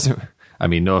 It doesn't. I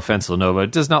mean, no offense, Lenovo.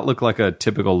 It does not look like a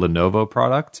typical Lenovo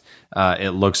product.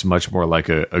 It looks much more like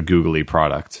a googly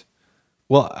product.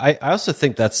 Well, I also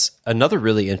think that's another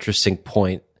really interesting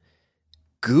point.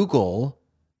 Google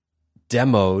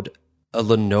demoed a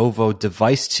Lenovo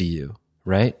device to you,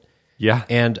 right? Yeah.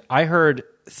 And I heard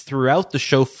throughout the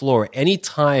show floor,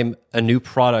 anytime a new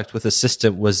product with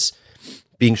Assistant was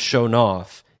being shown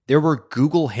off, there were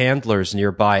Google handlers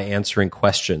nearby answering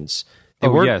questions.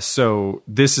 Yes. So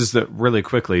this is really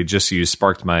quickly, just so you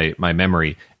sparked my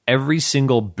memory. Every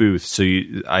single booth,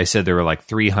 I said there were like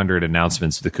 300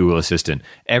 announcements of the Google Assistant.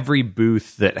 Every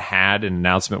booth that had an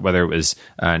announcement, whether it was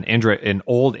an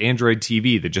old Android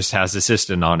TV that just has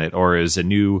Assistant on it, or is a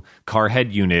new car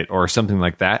head unit or something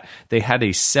like that, they had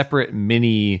a separate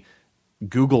mini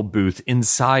Google booth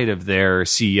inside of their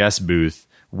CES booth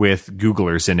with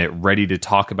Googlers in it, ready to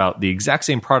talk about the exact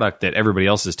same product that everybody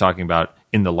else is talking about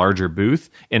in the larger booth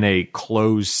in a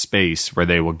closed space where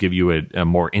they will give you a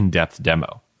more in-depth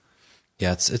demo.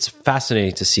 Yeah, it's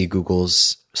fascinating to see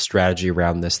Google's strategy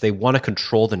around this. They want to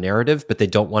control the narrative, but they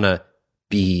don't want to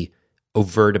be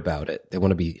overt about it. They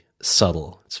want to be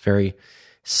subtle. It's very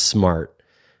smart.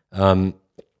 Talking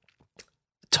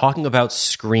about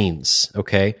screens,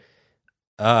 okay?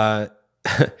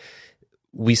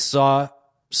 We saw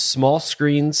small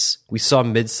screens, we saw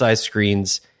mid-sized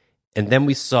screens, and then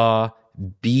we saw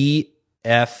BFGDs.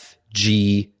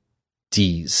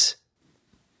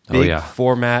 Big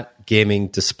format gaming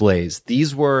displays.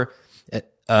 These were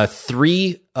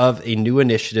three of a new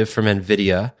initiative from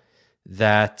NVIDIA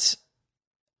that,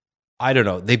 I don't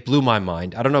know, they blew my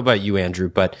mind. I don't know about you, Andrew,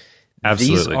 but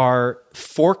absolutely. These are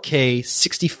 4K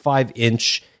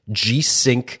 65-inch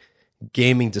G-Sync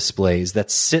gaming displays that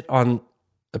sit on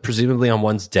presumably on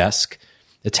one's desk,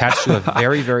 attached to a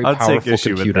very, very powerful computer. I'll take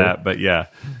issue with that, but yeah.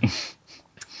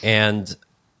 And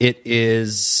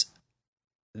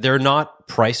they're not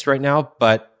priced right now,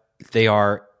 but they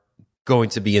are going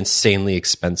to be insanely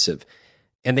expensive.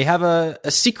 And they have a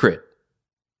secret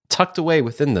tucked away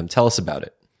within them. Tell us about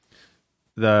it.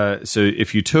 So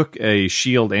if you took a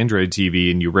Shield Android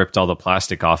TV and you ripped all the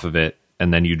plastic off of it,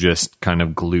 and then you just kind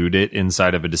of glued it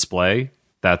inside of a display,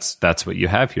 that's what you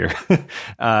have here.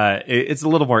 It's a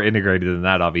little more integrated than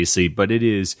that, obviously, but it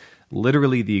is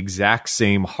literally the exact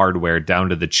same hardware down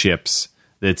to the chips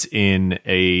that's in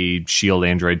a Shield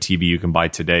Android TV you can buy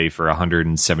today for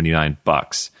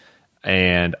 $179.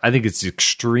 And I think it's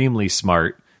extremely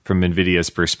smart from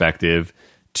NVIDIA's perspective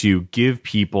to give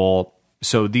people...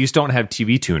 So these don't have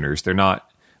TV tuners. They're not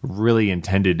really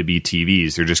intended to be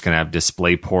TVs. They're just going to have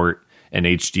DisplayPort and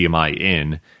HDMI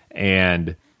in.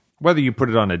 And whether you put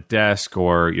it on a desk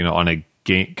or on a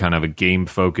kind of a game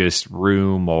focused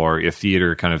room or a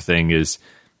theater kind of thing is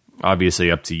obviously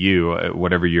up to you,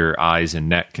 whatever your eyes and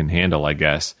neck can handle, I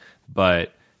guess.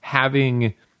 But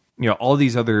having, all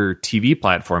these other TV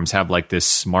platforms have like this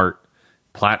smart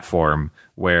platform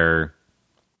where,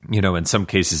 in some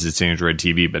cases it's Android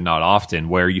TV, but not often,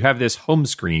 where you have this home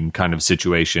screen kind of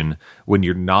situation when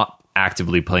you're not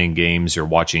actively playing games or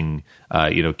watching,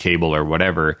 cable or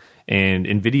whatever. And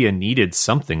NVIDIA needed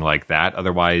something like that.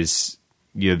 Otherwise,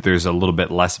 there's a little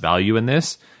bit less value in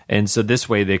this. And so this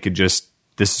way they could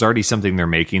this is already something they're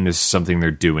making. This is something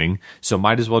they're doing. So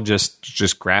might as well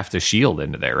just graft a shield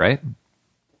into there, right?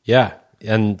 Yeah.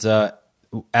 And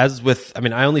as with,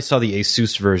 I only saw the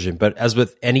Asus version, but as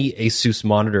with any Asus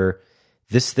monitor,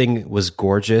 this thing was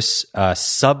gorgeous.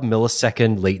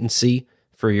 Sub-millisecond latency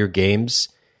for your games,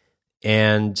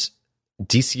 and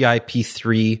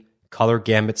DCI-P3 color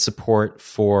gamut support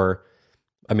for,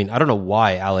 I don't know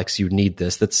why, Alex, you need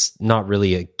this. That's not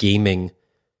really a gaming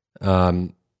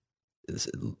level,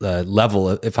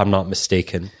 if I'm not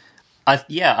mistaken. I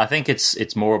think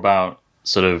it's more about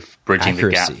sort of bridging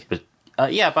accuracy. The gap. But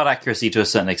about accuracy to a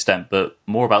certain extent, but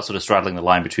more about sort of straddling the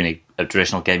line between a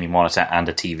traditional gaming monitor and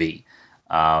a TV.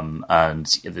 And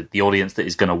the audience that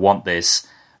is going to want this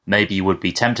maybe would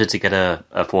be tempted to get a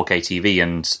 4K TV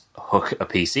and hook a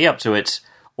PC up to it,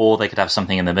 or they could have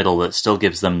something in the middle that still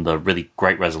gives them the really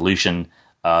great resolution,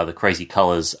 the crazy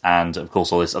colors, and of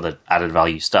course all this other added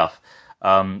value stuff.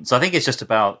 So I think it's just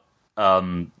about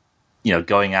going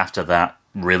after that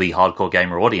really hardcore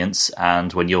gamer audience,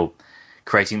 and when you're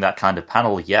creating that kind of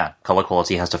panel, color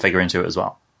quality has to figure into it as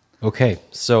well. Okay,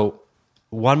 so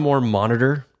one more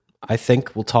monitor I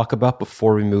think we'll talk about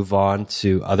before we move on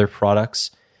to other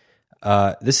products.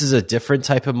 This is a different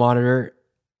type of monitor,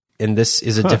 and this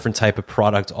is a different type of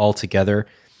product altogether.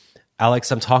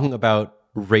 Alex, I'm talking about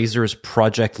Razer's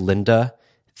Project Linda,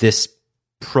 this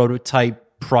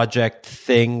prototype project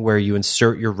thing where you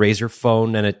insert your Razer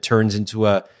phone and it turns into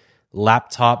a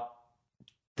laptop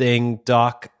thing,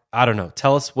 dock. I don't know.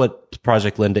 Tell us what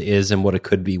Project Linda is and what it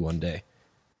could be one day.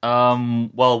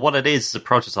 Well, what it is a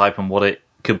prototype, and what it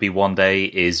could be one day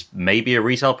is maybe a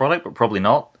retail product, but probably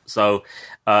not. So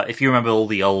if you remember all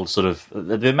the old sort of...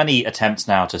 There are many attempts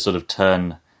now to sort of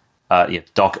turn...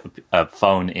 dock a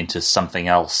phone into something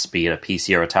else, be it a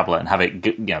PC or a tablet, and have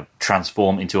it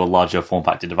transform into a larger form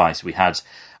factor device. We had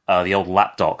the old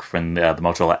lap dock from the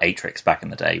Motorola Atrix back in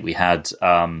the day. We had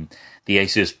the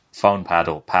Asus phone pad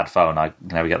or pad phone. I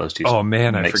never get those two Oh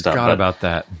man, I forgot about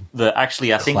that.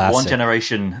 Actually, I think one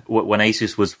generation when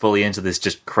Asus was fully into this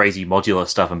just crazy modular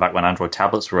stuff, and back when Android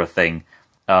tablets were a thing,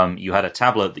 you had a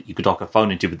tablet that you could dock a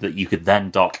phone into, but that you could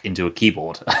then dock into a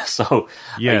keyboard. So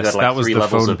yes, had, that was the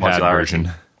phone pad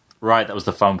version. Right, that was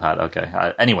the phone pad.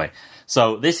 Okay. Anyway,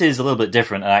 so this is a little bit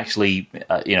different, and actually,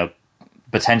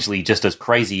 potentially just as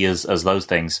crazy as those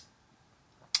things.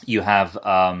 You have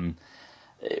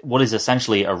what is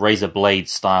essentially a Razer Blade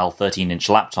style 13-inch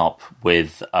laptop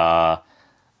with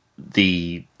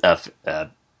the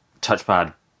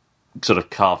touchpad sort of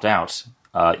carved out.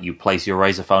 You place your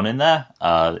Razer phone in there,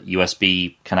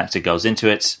 USB connector goes into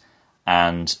it,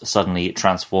 and suddenly it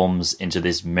transforms into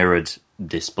this mirrored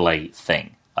display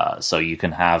thing. So you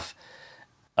can have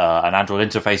an Android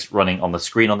interface running on the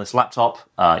screen on this laptop.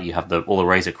 You have all the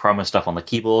Razer Chroma stuff on the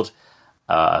keyboard,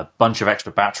 a bunch of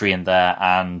extra battery in there,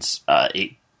 and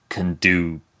it can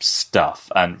do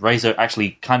stuff. And Razer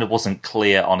actually kind of wasn't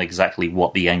clear on exactly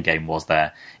what the end game was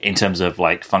there in terms of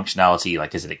like functionality.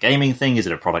 Like, is it a gaming thing? Is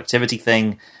it a productivity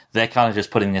thing? They're kind of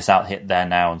just putting this out there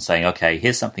now and saying, okay,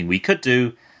 here's something we could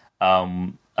do.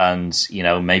 And,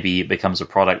 maybe it becomes a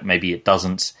product, maybe it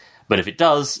doesn't. But if it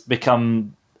does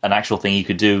become an actual thing you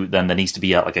could do, then there needs to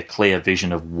be a clear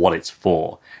vision of what it's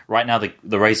for. Right now, the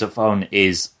Razer phone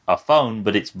is a phone,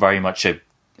 but it's very much a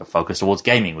focus towards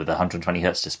gaming with a 120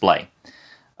 hertz display.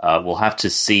 We'll have to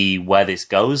see where this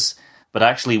goes. But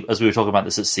actually, as we were talking about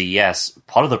this at CES,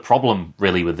 part of the problem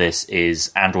really with this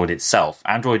is Android itself.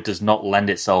 Android does not lend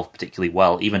itself particularly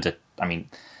well, even to,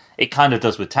 it kind of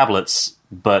does with tablets,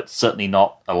 but certainly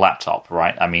not a laptop,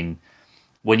 right?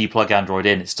 When you plug Android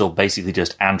in, it's still basically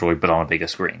just Android, but on a bigger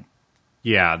screen.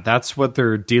 Yeah, that's what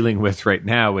they're dealing with right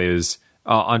now is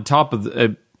on top of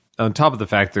the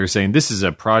fact they're saying this is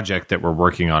a project that we're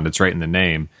working on. It's right in the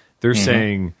name. They're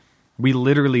saying we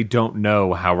literally don't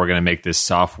know how we're going to make this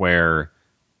software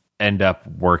end up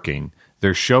working.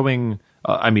 They're showing,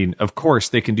 of course,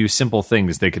 they can do simple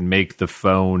things. They can make the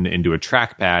phone into a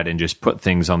trackpad and just put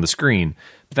things on the screen.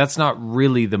 But that's not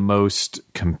really the most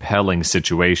compelling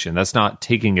situation. That's not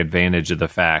taking advantage of the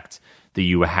fact that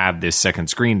you have this second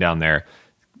screen down there.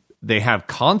 they have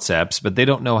concepts, but they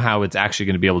don't know how it's actually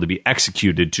going to be able to be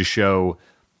executed to show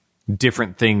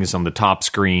different things on the top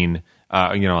screen,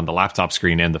 on the laptop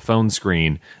screen and the phone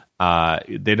screen.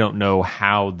 They don't know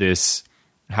how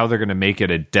they're going to make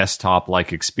it a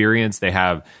desktop-like experience. They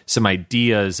have some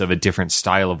ideas of a different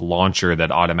style of launcher that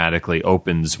automatically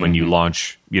opens when you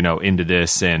launch, into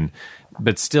this.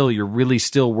 But still, you're really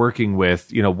still working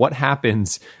with, what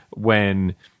happens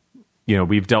when,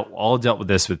 we've all dealt with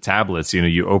this with tablets.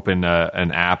 You open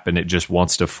an app and it just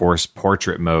wants to force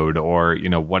portrait mode or,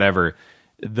 whatever.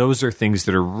 Those are things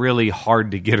that are really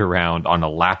hard to get around on a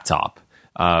laptop.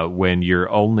 When your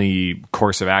only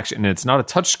course of action, and it's not a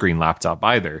touchscreen laptop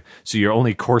either, so your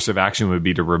only course of action would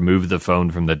be to remove the phone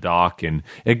from the dock, and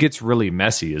it gets really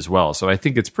messy as well. So I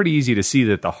think it's pretty easy to see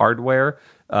that the hardware,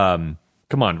 come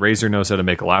on, Razer knows how to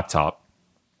make a laptop,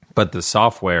 but the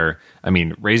software,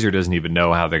 Razer doesn't even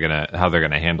know how they're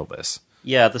gonna handle this.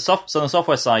 Yeah, so on the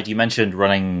software side, you mentioned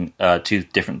running two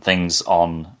different things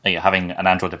on having an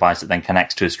Android device that then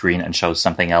connects to a screen and shows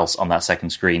something else on that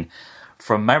second screen.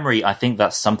 From memory, I think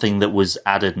that's something that was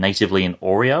added natively in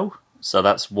Oreo. So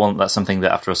that's something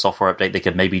that after a software update they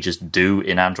could maybe just do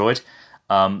in Android.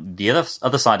 The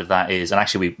other side of that is, and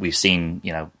actually we've seen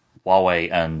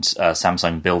Huawei and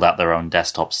Samsung build out their own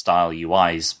desktop style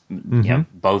UIs.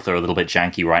 Both are a little bit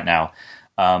janky right now.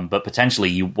 But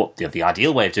potentially, the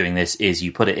ideal way of doing this is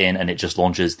you put it in and it just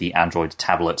launches the Android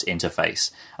tablet interface.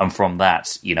 And from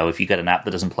that, if you get an app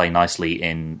that doesn't play nicely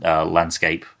in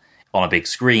landscape on a big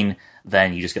screen,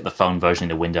 then you just get the phone version in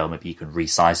the window. Maybe you can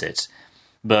resize it.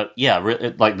 But yeah,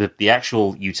 like the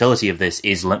actual utility of this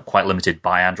is quite limited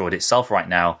by Android itself right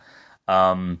now.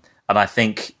 And I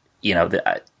think,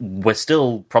 we're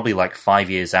still probably like 5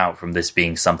 years out from this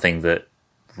being something that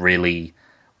really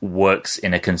works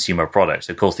in a consumer product.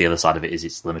 Of course, the other side of it is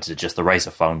it's limited to just the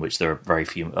Razer phone, which there are very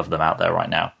few of them out there right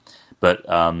now. But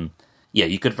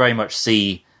you could very much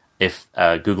see if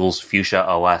Google's Fuchsia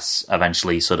OS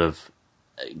eventually sort of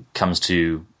comes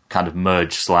to kind of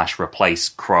merge/replace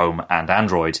Chrome and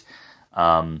Android,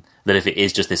 that if it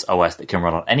is just this OS that can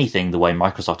run on anything, the way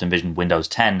Microsoft envisioned Windows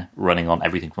 10 running on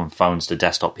everything from phones to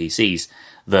desktop PCs,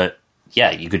 that,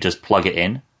 you could just plug it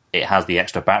in. It has the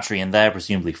extra battery in there.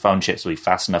 Presumably phone chips will be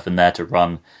fast enough in there to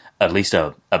run at least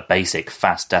a basic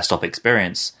fast desktop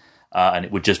experience, and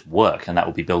it would just work, and that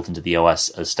would be built into the OS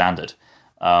as standard.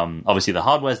 Obviously, the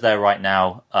hardware's there right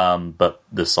now, but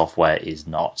the software is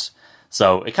not.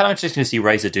 So it's kind of interesting to see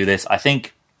Razer do this. I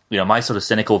think, my sort of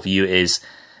cynical view is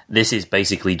this is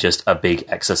basically just a big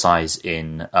exercise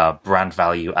in brand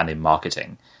value and in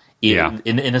marketing.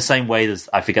 In the same way as,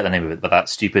 I forget the name of it, but that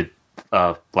stupid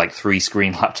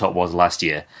 3-screen laptop was last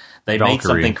year. They Valkyrie. made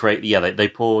something crazy. Yeah, they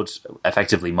poured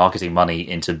effectively marketing money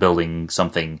into building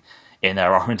something in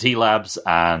their R&D labs,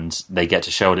 and they get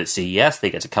to show it at CES. They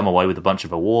get to come away with a bunch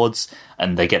of awards,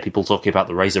 and they get people talking about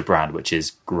the Razer brand, which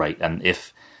is great. And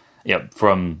if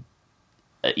from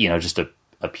just a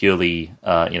purely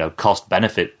cost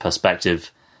benefit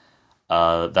perspective,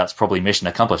 that's probably mission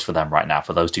accomplished for them right now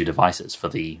for those two devices, for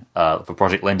the for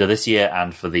Project Linda this year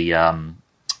and for the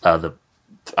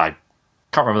I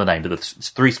can't remember the name, but the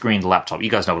 3-screen laptop. You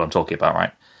guys know what I'm talking about,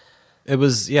 right? That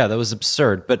was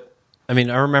absurd. But I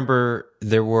remember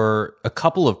there were a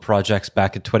couple of projects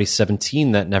back in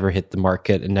 2017 that never hit the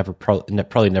market and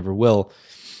probably never will.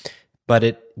 But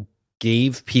it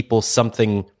gave people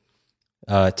something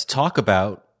to talk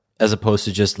about, as opposed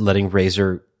to just letting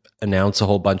Razer announce a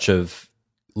whole bunch of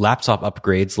laptop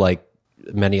upgrades like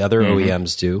many other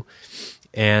OEMs do.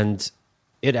 And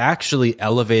it actually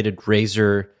elevated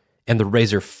Razer and the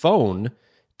Razer phone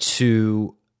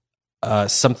to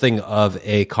something of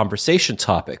a conversation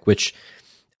topic, which,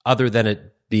 other than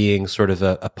it being sort of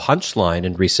a punchline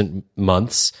in recent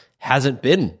months, hasn't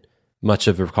been much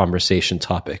of a conversation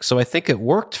topic. So I think it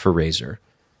worked for Razer.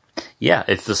 Yeah,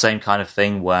 it's the same kind of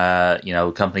thing where,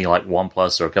 a company like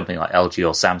OnePlus or a company like LG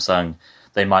or Samsung,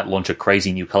 they might launch a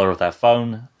crazy new color of their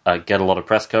phone, get a lot of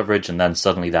press coverage, and then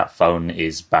suddenly that phone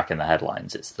is back in the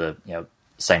headlines. It's the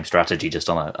same strategy, just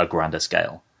on a grander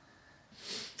scale.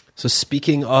 So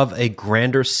speaking of a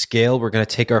grander scale, we're going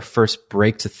to take our first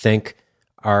break to thank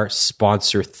our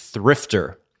sponsor,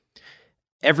 Thrifter.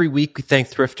 Every week we thank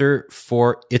Thrifter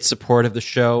for its support of the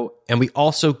show, and we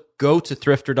also go to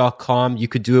thrifter.com. You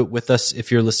could do it with us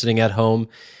if you're listening at home,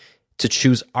 to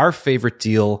choose our favorite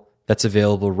deal that's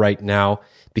available right now,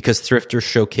 because Thrifter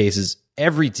showcases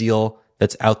every deal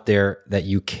that's out there that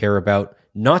you care about,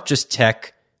 not just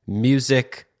tech,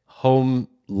 music, home,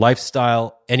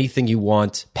 lifestyle, anything you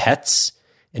want, pets,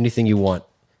 anything you want.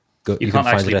 You can't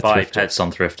actually buy pets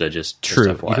on Thrifter, just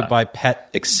true. FYI. You could buy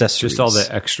pet accessories. Just all the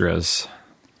extras.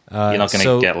 You're not going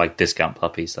to get like discount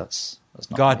puppies. That's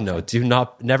not God, no.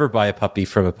 Never buy a puppy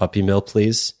from a puppy mill,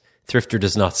 please. Thrifter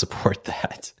does not support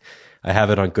that. I have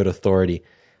it on good authority.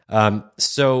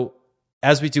 So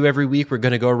as we do every week, we're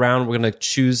going to go around. We're going to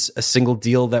choose a single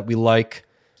deal that we like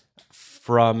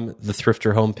from the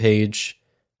Thrifter homepage.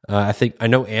 I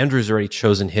know Andrew's already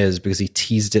chosen his because he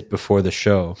teased it before the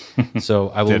show. So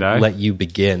I will let you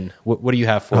begin. What do you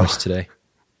have for us today?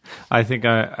 I think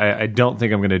I don't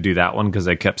think I'm going to do that one because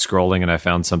I kept scrolling and I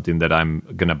found something that I'm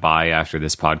going to buy after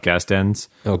this podcast ends.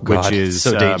 Oh God, which is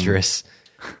so dangerous.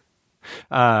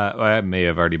 I may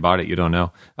have already bought it. You don't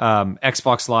know.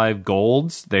 Xbox Live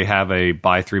Golds, they have a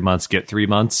buy 3 months, get 3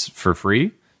 months for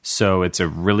free. So it's a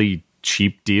really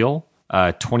cheap deal.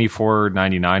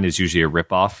 $24.99 is usually a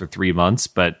ripoff for 3 months,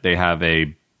 but they have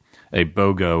a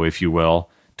BOGO, if you will,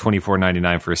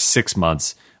 $24.99 for 6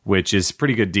 months, which is a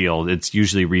pretty good deal. It's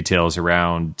usually retails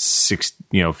around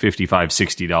 $55,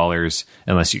 $60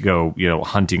 unless you go,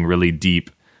 hunting really deep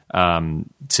to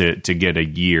get a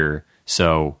year.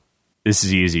 So this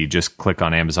is easy. Just click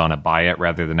on Amazon and buy it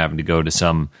rather than having to go to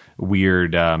some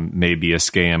weird, maybe a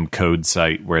scam code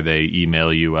site where they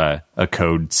email you a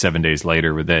code 7 days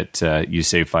later that you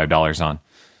save $5 on.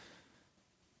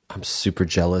 I'm super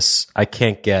jealous. I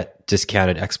can't get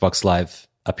discounted Xbox Live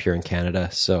up here in Canada,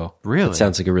 so really, it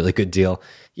sounds like a really good deal.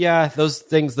 Yeah, those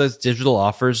digital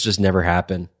offers just never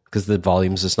happen because the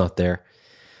volume's just not there.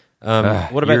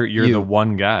 What about you're the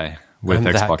one guy with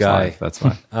Xbox Live. That's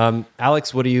why.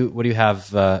 Alex, what do you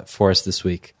have for us this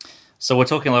week? So we're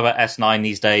talking a lot about S9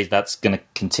 these days. That's going to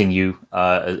continue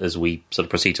as we sort of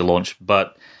proceed to launch.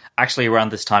 But actually,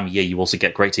 around this time of year, you also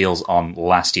get great deals on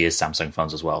last year's Samsung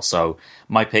phones as well. So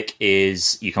my pick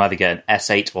is you can either get an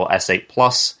S8 or S8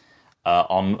 Plus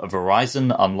on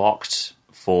Verizon, unlocked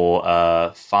for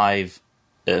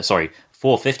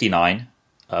 $459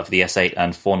 for the S8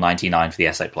 and $499 for the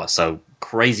S8 Plus. So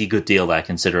crazy good deal there,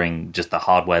 considering just the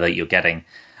hardware that you're getting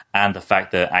and the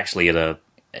fact that actually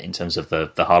in terms of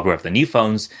the hardware of the new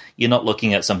phones, you're not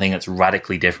looking at something that's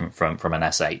radically different from an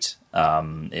S8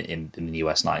 in the new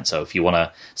S9. So if you want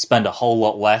to spend a whole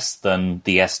lot less than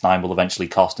the S9 will eventually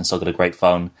cost and still get a great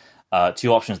phone,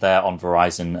 two options there on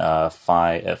Verizon,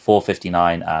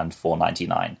 $459 and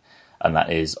 $499, and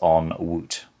that is on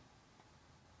Woot.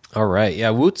 All right, yeah,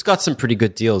 Woot's got some pretty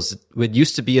good deals. It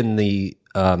used to be in the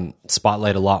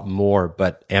spotlight a lot more,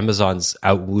 but Amazon's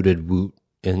outwooted Woot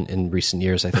in recent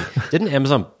years, I think.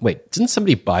 Didn't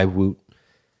somebody buy Woot?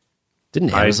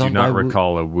 Didn't Amazon I do not buy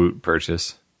recall a Woot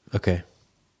purchase. Okay.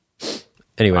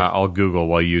 Anyway, I'll Google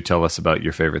while you tell us about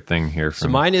your favorite thing here. So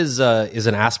mine is an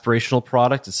aspirational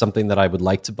product. It's something that I would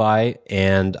like to buy,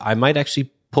 and I might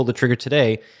actually pull the trigger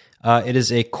today. It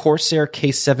is a Corsair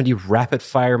K70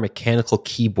 rapid-fire mechanical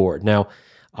keyboard. Now,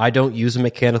 I don't use a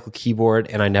mechanical keyboard,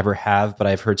 and I never have, but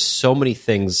I've heard so many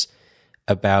things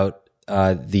about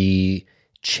the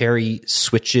cherry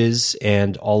switches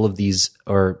and all of these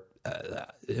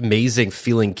amazing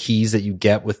feeling keys that you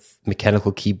get with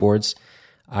mechanical keyboards.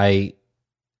 I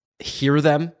hear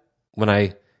them when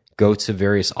I go to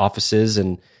various offices,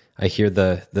 and I hear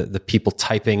the people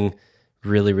typing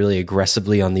really, really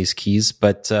aggressively on these keys.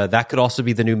 But that could also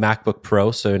be the new MacBook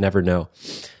Pro, so you never know.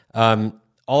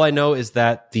 All I know is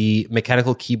that the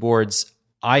mechanical keyboards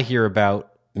I hear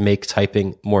about make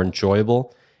typing more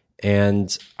enjoyable.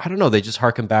 And I don't know, they just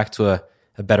harken back to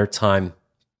a better time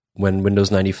when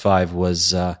Windows 95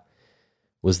 was the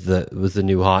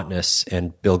new hotness,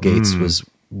 and Bill Gates was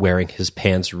wearing his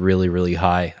pants really, really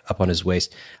high up on his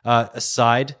waist.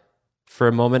 Aside for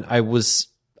a moment, I was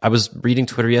reading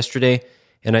Twitter yesterday,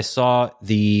 and I saw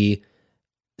the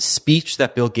speech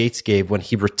that Bill Gates gave when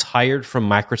he retired from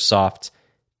Microsoft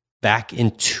back in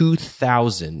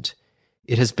 2000.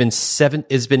 It's been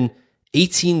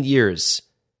 18 years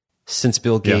since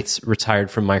Bill Gates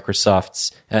retired from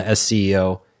Microsoft as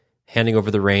CEO, handing over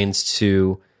the reins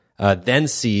to then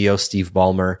CEO Steve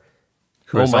Ballmer.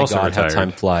 Oh my God, retired. how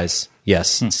time flies.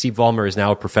 Yes, Steve Ballmer is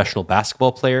now a professional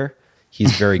basketball player.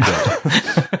 He's very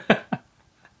good.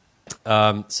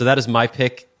 So that is my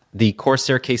pick. The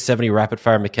Corsair K70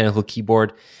 rapid-fire mechanical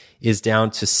keyboard is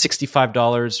down to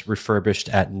 $65 refurbished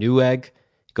at Newegg. It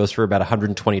goes for about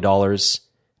 $120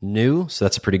 new, so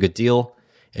that's a pretty good deal.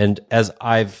 And as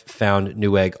I've found,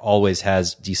 Newegg always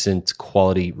has decent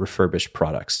quality refurbished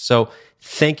products. So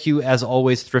thank you, as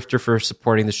always, Thrifter, for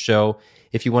supporting the show.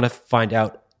 If you want to find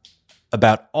out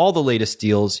about all the latest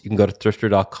deals, you can go to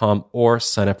thrifter.com or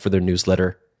sign up for their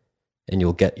newsletter, and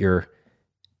you'll get your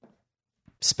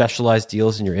specialized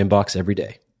deals in your inbox every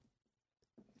day.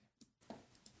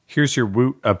 Here's your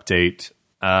Woot update.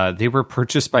 They were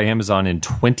purchased by Amazon in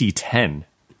 2010.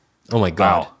 Oh my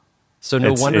God. Wow. So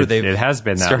no wonder it has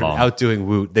been that started long. outdoing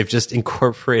Woot. They've just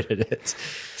incorporated it.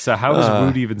 So how is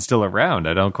Woot even still around?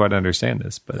 I don't quite understand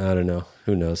this, but I don't know.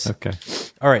 Who knows? Okay.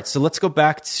 All right, so let's go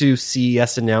back to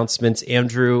CES announcements.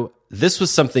 Andrew, this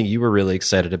was something you were really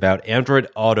excited about. Android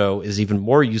Auto is even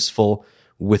more useful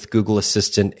with Google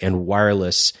Assistant and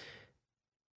wireless.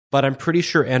 But I'm pretty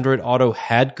sure Android Auto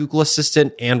had Google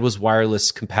Assistant and was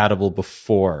wireless compatible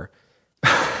before.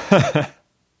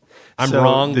 I'm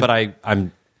wrong, but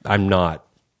I'm not.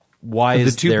 Why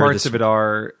is the two there parts this... of it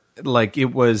are like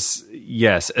it was,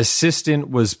 yes, Assistant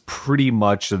was pretty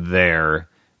much there.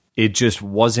 It just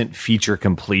wasn't feature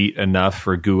complete enough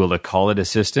for Google to call it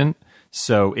Assistant.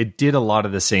 So it did a lot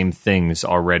of the same things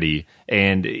already.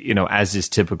 And, as is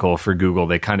typical for Google,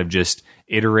 they kind of just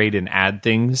iterate and add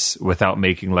things without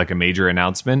making like a major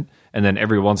announcement. And then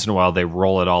every once in a while, they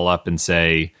roll it all up and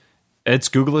say, it's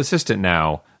Google Assistant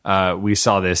now. We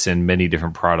saw this in many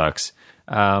different products.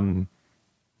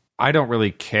 I don't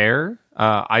really care.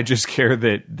 I just care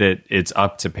that it's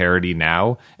up to parity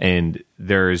now, and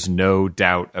there is no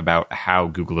doubt about how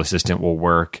Google Assistant will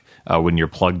work when you're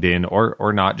plugged in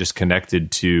or not just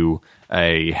connected to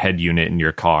a head unit in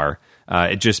your car.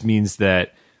 It just means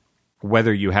that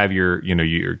whether you have your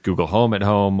Google Home at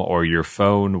home or your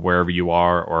phone wherever you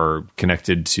are or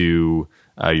connected to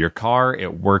your car,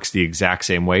 it works the exact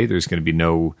same way. There's going to be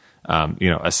no,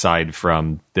 aside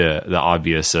from the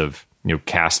obvious of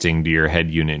casting to your head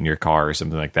unit in your car or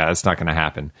something like that. It's not going to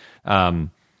happen.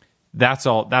 That's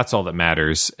all that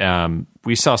matters.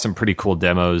 We saw some pretty cool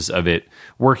demos of it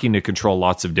working to control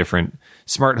lots of different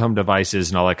smart home devices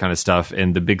and all that kind of stuff.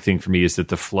 And the big thing for me is that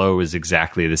the flow is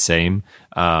exactly the same.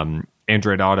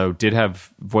 Android Auto did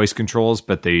have voice controls,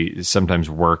 but they sometimes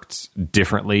worked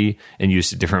differently and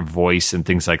used a different voice and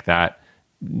things like that.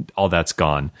 All that's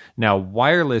gone. Now,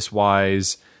 wireless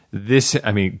wise,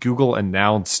 Google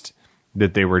announced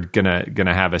that they were gonna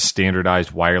have a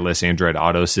standardized wireless Android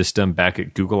Auto system back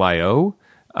at Google I/O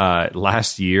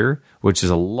last year, which is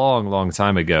a long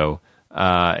time ago.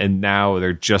 And now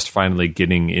they're just finally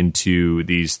getting into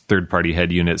these third-party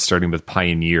head units, starting with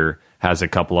Pioneer has a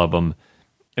couple of them.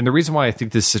 And the reason why I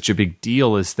think this is such a big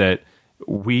deal is that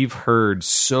we've heard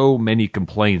so many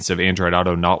complaints of Android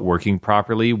Auto not working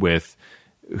properly with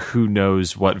who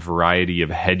knows what variety of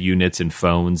head units and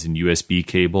phones and USB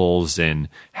cables and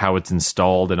how it's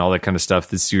installed and all that kind of stuff.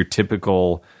 This is your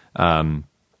typical,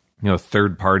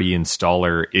 third-party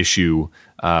installer issue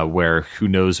where who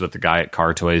knows what the guy at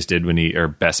Car Toys did or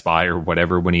Best Buy or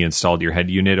whatever when he installed your head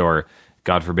unit, or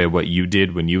God forbid what you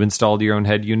did when you installed your own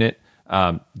head unit.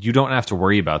 You don't have to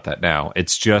worry about that now.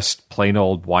 It's just plain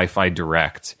old Wi-Fi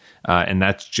Direct, and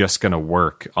that's just going to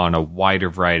work on a wider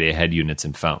variety of head units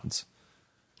and phones.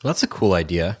 Well, that's a cool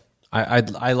idea.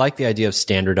 I like the idea of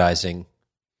standardizing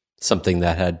something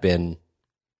that had been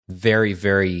very,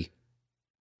 very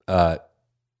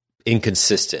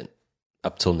inconsistent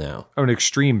up till now. Oh, an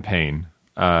extreme pain.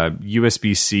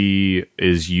 USB-C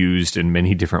is used in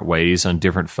many different ways on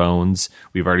different phones.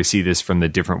 We've already seen this from the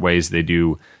different ways they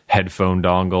do headphone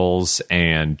dongles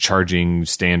and charging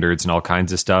standards and all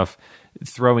kinds of stuff.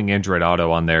 Throwing Android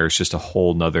Auto on there is just a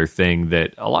whole nother thing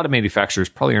that a lot of manufacturers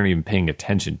probably aren't even paying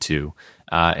attention to.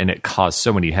 And it caused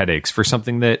so many headaches for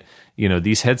something that,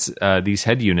 these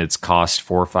head units cost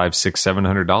 $400, $500,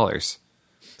 $600, $700.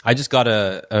 I just got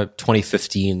a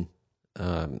 2015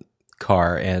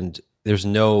 car, and there's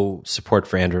no support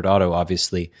for Android Auto,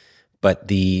 obviously, but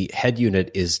the head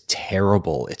unit is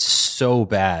terrible. It's so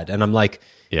bad. And I'm like,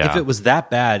 if it was that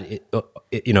bad,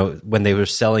 when they were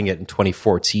selling it in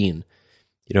 2014,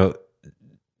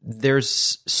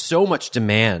 there's so much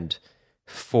demand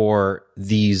for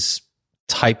these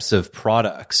types of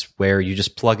products where you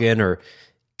just plug in or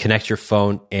connect your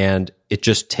phone and it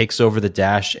just takes over the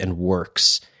dash and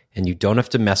works, and you don't have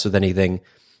to mess with anything,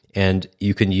 and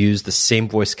you can use the same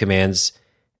voice commands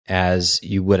as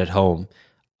you would at home.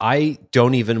 I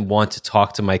don't even want to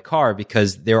talk to my car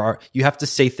because you have to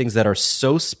say things that are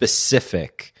so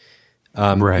specific.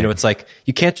 Right. It's like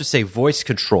you can't just say voice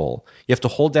control. You have to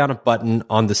hold down a button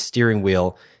on the steering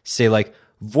wheel, say like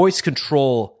voice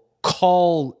control,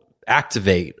 call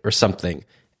activate or something,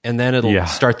 and then it'll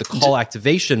start the call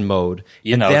activation mode.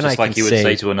 And then just like you would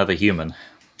say to another human.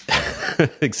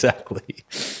 Exactly.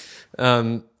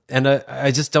 And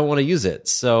I just don't want to use it.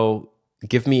 So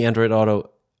give me Android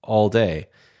Auto all day.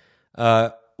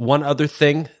 One other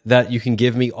thing that you can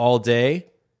give me all day,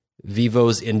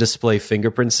 Vivo's in-display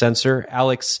fingerprint sensor.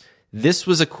 Alex, this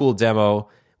was a cool demo.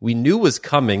 We knew was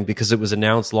coming because it was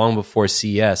announced long before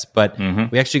CES, but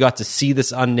we actually got to see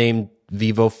this unnamed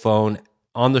Vivo phone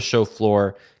on the show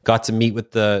floor, got to meet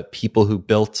with the people who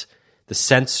built the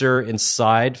sensor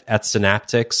inside at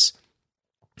Synaptics,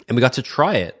 and we got to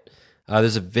try it.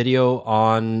 There's a video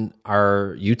on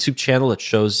our YouTube channel that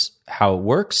shows how it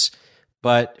works.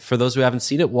 But for those who haven't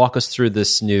seen it, walk us through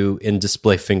this new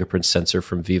in-display fingerprint sensor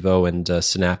from Vivo and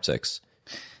Synaptics.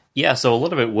 Yeah, so a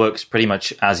lot of it works pretty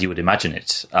much as you would imagine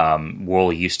it. We're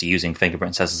all used to using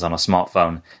fingerprint sensors on a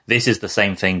smartphone. This is the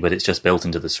same thing, but it's just built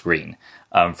into the screen.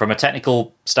 From a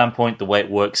technical standpoint, the way it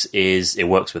works is it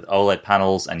works with OLED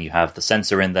panels, and you have the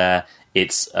sensor in there.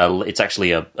 It's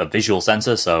actually a visual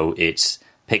sensor, so it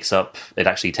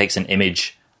actually takes an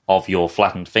image of your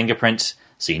flattened fingerprint.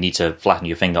 So you need to flatten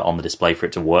your finger on the display for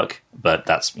it to work, but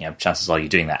that's, chances are you're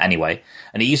doing that anyway.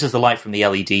 And it uses the light from the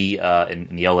LED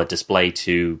in the OLED display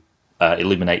to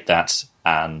illuminate that,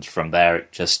 and from there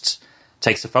it just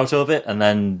takes a photo of it and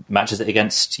then matches it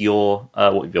against your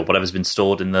whatever's been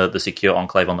stored in the secure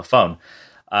enclave on the phone.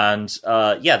 And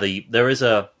there is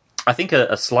a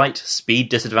slight speed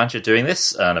disadvantage of doing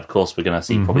this, and of course we're going to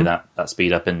see probably that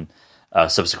speed up in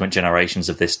subsequent generations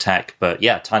of this tech. But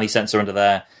yeah, tiny sensor under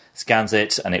there, scans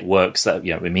it, and it works. That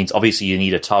it means obviously you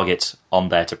need a target on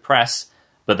there to press,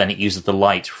 but then it uses the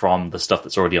light from the stuff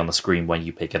that's already on the screen when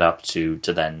you pick it up to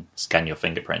then scan your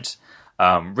fingerprint.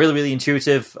 Really, really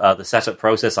intuitive. The setup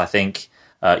process, I think,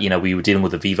 we were dealing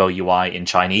with the Vivo UI in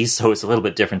Chinese, so it's a little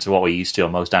bit different to what we're used to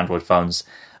on most Android phones.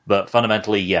 But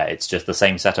fundamentally, yeah, it's just the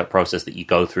same setup process that you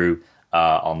go through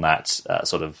on that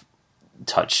sort of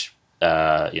touch,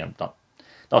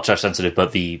 not touch sensitive,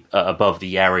 but the above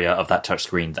the area of that touch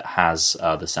screen that has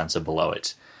the sensor below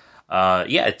it.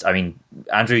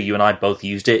 Andrew, you and I both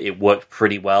used it. It worked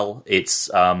pretty well. It's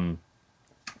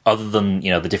other than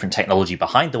the different technology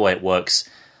behind the way it works,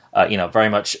 very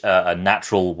much a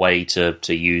natural way to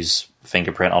use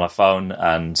fingerprint on a phone,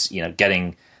 and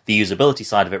getting the usability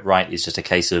side of it right is just a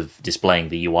case of displaying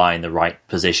the UI in the right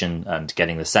position and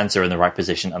getting the sensor in the right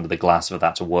position under the glass for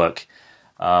that to work.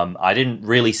 I didn't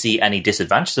really see any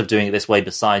disadvantages of doing it this way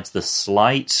besides the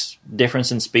slight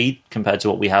difference in speed compared to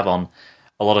what we have on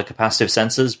a lot of capacitive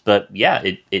sensors. But yeah,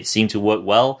 it seemed to work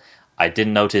well. I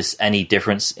didn't notice any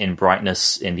difference in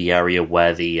brightness in the area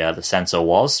where the sensor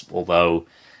was, although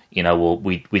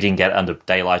we didn't get under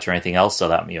daylight or anything else, so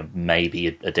that may be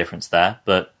a difference there.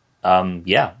 But from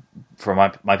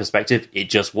my perspective, it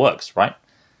just works, right?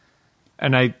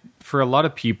 And for a lot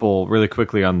of people, really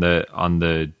quickly on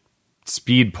the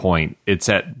speed point, it's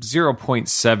at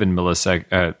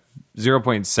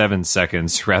 0.7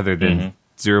 seconds rather than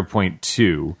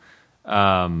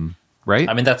 0.2. Right?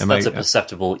 I mean, that's a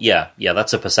perceptible.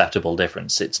 That's a perceptible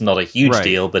difference. It's not a huge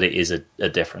deal, but it is a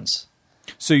difference.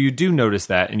 So you do notice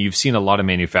that, and you've seen a lot of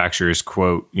manufacturers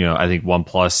quote. I think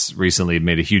OnePlus recently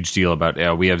made a huge deal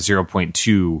about we have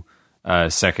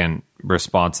 0.2 second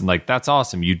response, and that's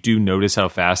awesome. You do notice how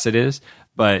fast it is,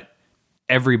 but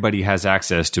everybody has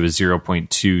access to a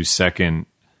 0.2 second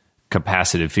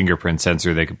capacitive fingerprint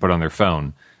sensor they could put on their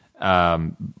phone.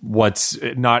 What's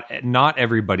not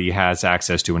everybody has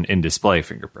access to an in-display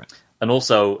fingerprint. And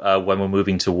also, when we're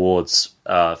moving towards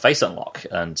face unlock,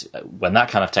 and when that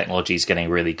kind of technology is getting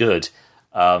really good,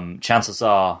 chances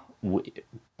are,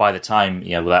 by the time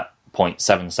that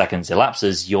 0.7 seconds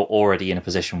elapses, you're already in a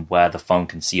position where the phone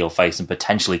can see your face and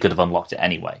potentially could have unlocked it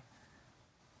anyway.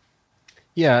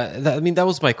 Yeah, that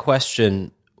was my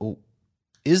question.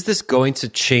 Is this going to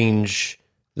change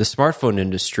the smartphone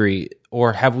industry,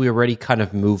 or have we already kind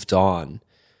of moved on?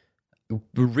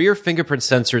 Rear fingerprint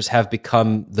sensors have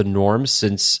become the norm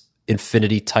since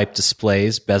infinity-type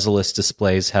displays, bezel-less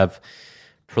displays, have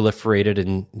proliferated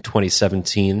in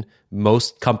 2017.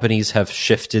 Most companies have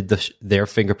shifted their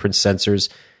fingerprint sensors.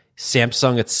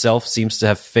 Samsung itself seems to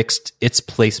have fixed its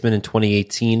placement in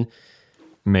 2018.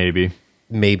 Maybe.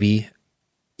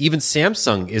 Even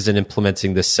Samsung isn't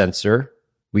implementing this sensor.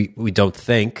 We don't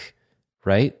think,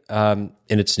 right? In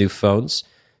its new phones.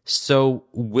 So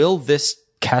will this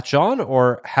catch on,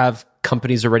 or have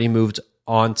companies already moved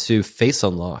on to face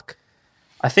unlock?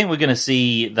 I think we're going to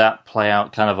see that play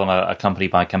out kind of on a company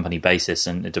by company basis,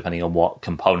 and depending on what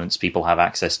components people have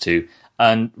access to.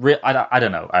 And I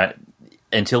don't know.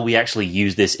 Until we actually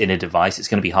use this in a device, it's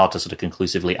going to be hard to sort of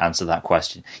conclusively answer that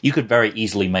question. You could very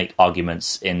easily make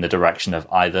arguments in the direction of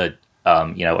either,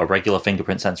 a regular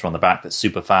fingerprint sensor on the back that's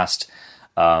super fast,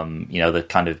 the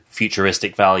kind of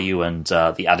futuristic value and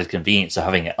the added convenience of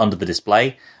having it under the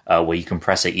display, where you can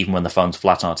press it even when the phone's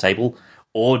flat on a table,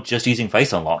 or just using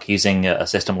face unlock, using a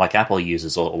system like Apple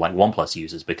uses or like OnePlus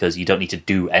uses, because you don't need to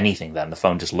do anything then. The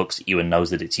phone just looks at you and knows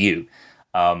that it's you.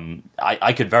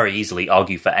 I could very easily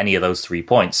argue for any of those 3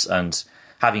 points, and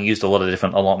having used a lot of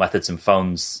different unlock methods in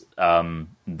phones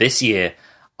this year,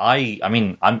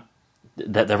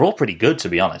 they're all pretty good, to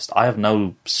be honest. I have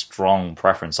no strong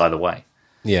preference either way.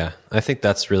 Yeah, I think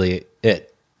that's really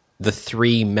it. The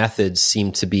three methods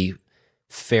seem to be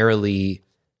fairly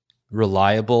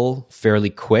reliable, fairly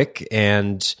quick,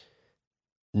 and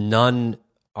none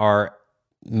are,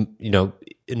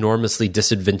 enormously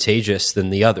disadvantageous than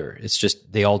the other. It's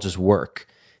just they all just work,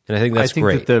 and I think that's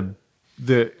great.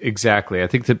 Exactly. I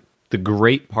think that the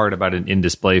great part about an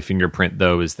in-display fingerprint,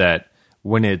 though, is that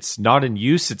when it's not in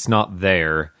use, it's not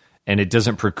there, and it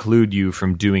doesn't preclude you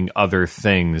from doing other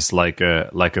things like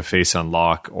a face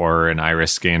unlock or an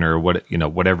iris scanner or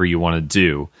whatever you want to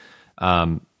do.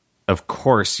 Of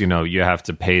course, you have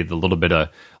to pay the little bit of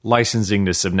licensing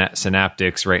to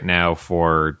Synaptics right now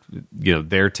for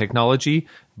their technology,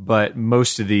 but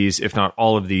most of these, if not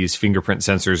all of these fingerprint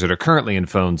sensors that are currently in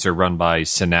phones are run by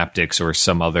Synaptics or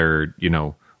some other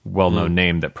well-known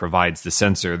name that provides the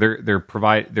sensor.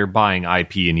 They're buying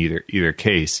IP in either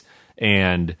case,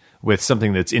 and with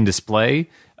something that's in display,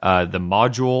 the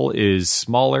module is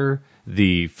smaller.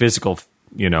 The physical,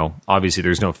 obviously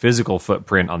there's no physical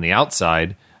footprint on the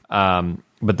outside.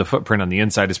 But the footprint on the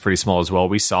inside is pretty small as well.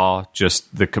 We saw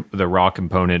just the raw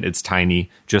component. It's tiny,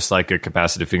 just like a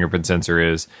capacitive fingerprint sensor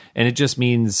is. And it just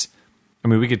means,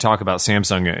 we could talk about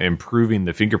Samsung improving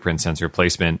the fingerprint sensor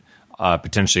placement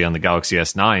potentially on the Galaxy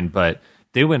S9, but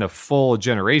they went a full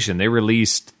generation. They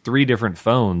released 3 different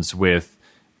phones with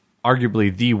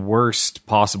arguably the worst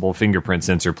possible fingerprint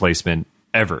sensor placement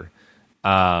ever.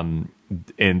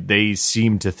 And they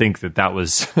seem to think that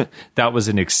was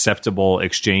an acceptable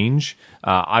exchange.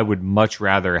 I would much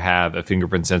rather have a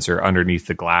fingerprint sensor underneath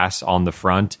the glass on the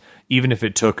front, even if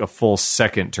it took a full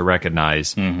second to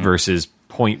recognize, versus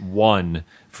 0.1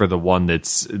 for the one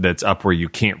that's up where you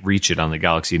can't reach it on the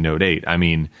Galaxy Note 8.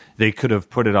 They could have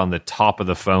put it on the top of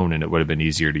the phone and it would have been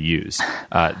easier to use.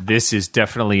 This is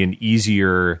definitely an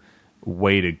easier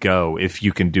way to go if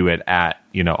you can do it at,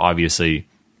 obviously,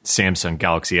 Samsung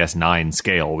Galaxy S9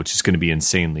 scale, which is going to be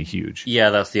insanely huge. Yeah,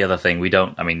 that's the other thing.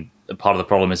 Part of the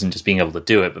problem isn't just being able to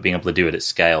do it, but being able to do it at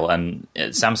scale. And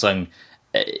Samsung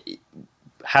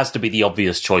has to be the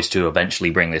obvious choice to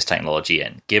eventually bring this technology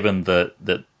in, given the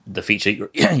feature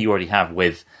you already have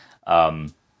with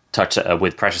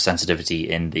with pressure sensitivity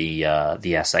in the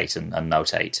S8 and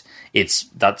Note 8.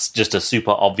 That's just a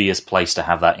super obvious place to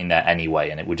have that in there anyway,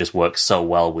 and it would just work so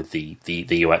well with the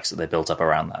UX that they built up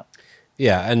around that.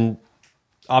 Yeah, and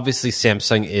obviously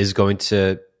Samsung is going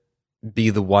to be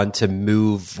the one to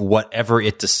move whatever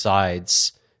it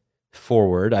decides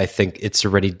forward. I think it's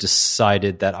already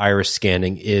decided that iris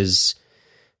scanning is,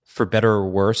 for better or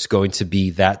worse, going to be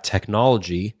that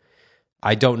technology.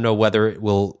 I don't know whether it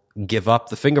will give up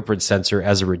the fingerprint sensor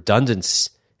as redundancy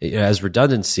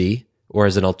or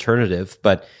as an alternative,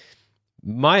 but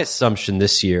my assumption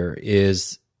this year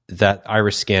is that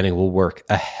iris scanning will work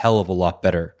a hell of a lot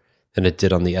better than it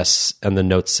did on the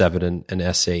Note 7 and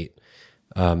S8.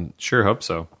 Sure hope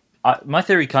so. My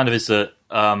theory kind of is that,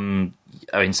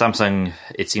 Samsung,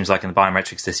 it seems like in the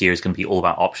biometrics this year is going to be all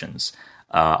about options.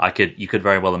 You could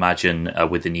very well imagine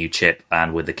with the new chip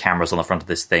and with the cameras on the front of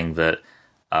this thing that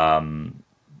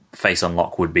face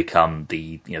unlock would become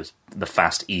the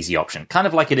fast, easy option. Kind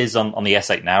of like it is on the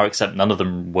S8 now, except none of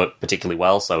them work particularly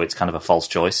well, so it's kind of a false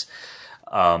choice.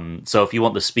 So if you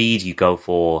want the speed, you go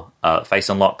for face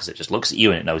unlock because it just looks at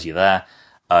you and it knows you're there.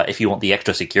 If you want the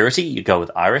extra security, you go with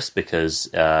iris because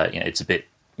it's a bit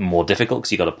more difficult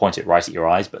because you've got to point it right at your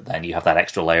eyes, but then you have that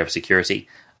extra layer of security.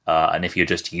 And if you're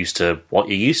just used to what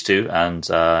you're used to and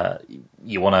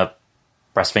you want to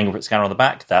press fingerprint scanner on the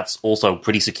back, that's also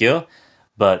pretty secure.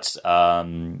 But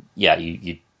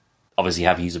you obviously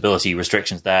have usability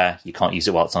restrictions there. You can't use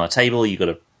it while it's on a table. You've got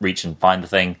to reach and find the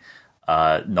thing.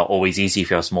 Not always easy if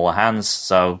you have smaller hands.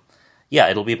 So, yeah,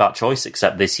 it'll be about choice,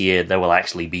 except this year there will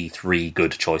actually be 3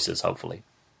 good choices, hopefully.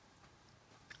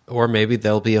 Or maybe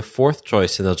there'll be a 4th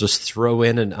choice and they'll just throw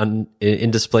in an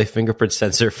in-display fingerprint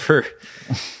sensor for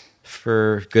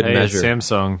good measure. It's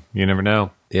Samsung. You never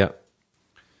know. Yeah.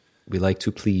 We like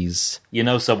to please.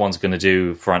 Someone's going to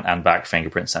do front and back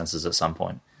fingerprint sensors at some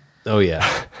point. Oh,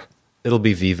 yeah. It'll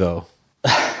be Vivo.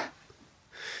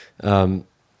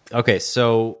 Okay,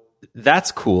 so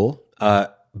that's cool.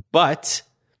 But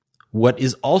what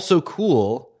is also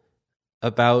cool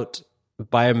about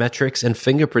biometrics and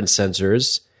fingerprint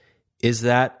sensors is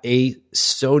that a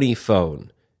Sony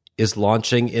phone is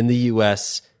launching in the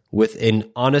US with an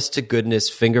honest-to-goodness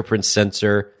fingerprint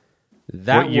sensor.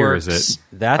 That what year works. Is it?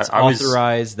 That's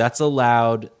authorized. That's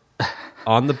allowed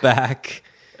on the back.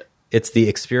 It's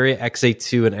the Xperia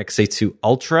XA2 and XA2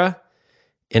 Ultra.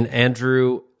 And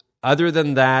Andrew, other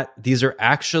than that, these are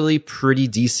actually pretty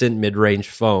decent mid-range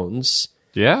phones.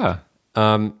 Yeah.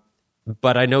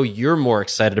 But I know you're more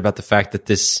excited about the fact that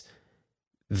this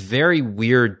very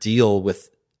weird deal with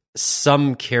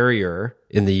some carrier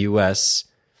in the US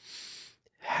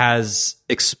has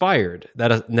expired.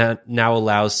 That now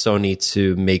allows Sony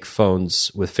to make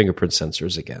phones with fingerprint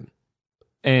sensors again.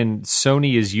 And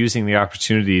Sony is using the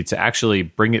opportunity to actually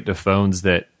bring it to phones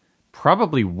that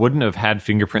probably wouldn't have had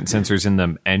fingerprint sensors in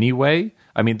them anyway.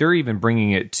 I mean, they're even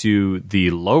bringing it to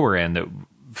the lower end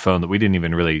phone that we didn't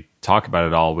even really talk about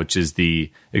at all, which is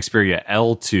the Xperia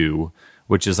L2,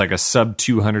 which is like a sub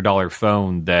 $200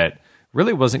 phone that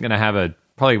really wasn't going to have a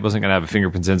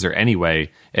fingerprint sensor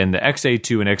anyway. And the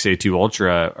XA2 and XA2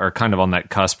 Ultra are kind of on that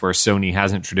cusp where Sony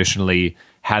hasn't traditionally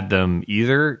had them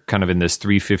either, kind of in this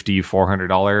 $350,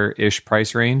 $400-ish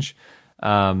price range.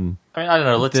 I mean, I don't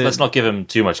know. Let's not give them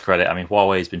too much credit. I mean,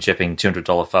 Huawei's been shipping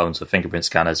 $200 phones with fingerprint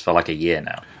scanners for like a year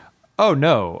now. Oh,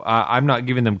 no. I'm not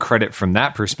giving them credit from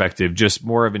that perspective. Just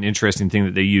more of an interesting thing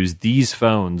that they use these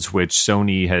phones, which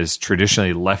Sony has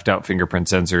traditionally left out fingerprint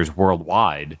sensors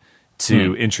worldwide,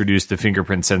 to introduce the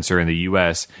fingerprint sensor in the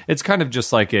US. It's kind of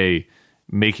just like a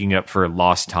making up for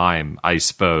lost time, I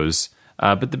suppose.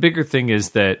 But the bigger thing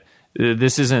is that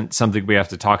this isn't something we have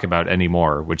to talk about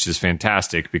anymore, which is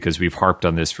fantastic because we've harped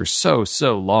on this for so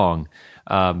long.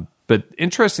 But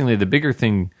interestingly, the bigger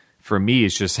thing for me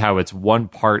is just how it's one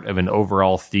part of an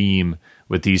overall theme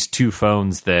with these two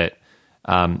phones that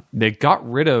they got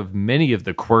rid of many of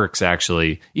the quirks,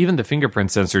 actually. Even the fingerprint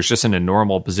sensor is just in a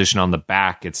normal position on the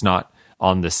back. It's not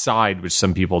on the side, which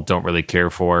some people don't really care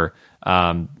for.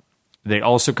 They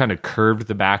also kind of curved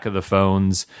the back of the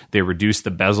phones. They reduced the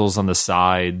bezels on the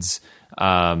sides.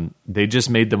 They just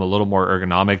made them a little more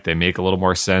ergonomic. They make a little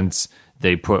more sense.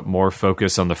 They put more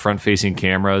focus on the front-facing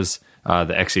cameras.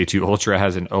 The XA2 Ultra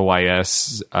has an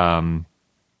OIS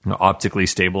optically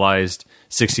stabilized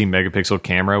 16-megapixel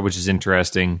camera, which is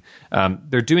interesting.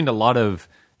 They're doing a lot of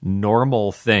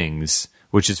normal things,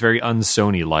 which is very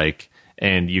un-Sony-like.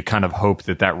 And you kind of hope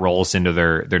that rolls into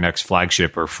their next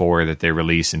flagship or 4 that they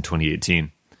release in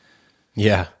 2018.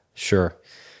 Yeah, sure.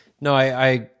 No,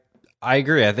 I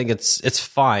agree. I think it's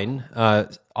fine.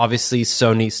 Obviously,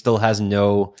 Sony still has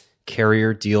no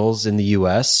carrier deals in the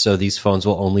US, so these phones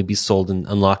will only be sold in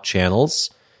unlocked channels,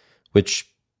 which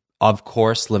of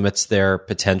course limits their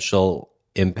potential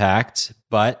impact.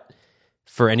 But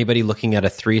for anybody looking at a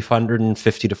 $350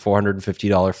 to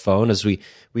 $450 phone, as we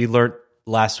learned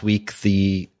last week,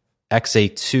 the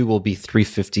XA2 will be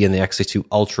 $350 and the XA2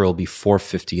 Ultra will be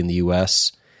 $450 in the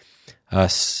US.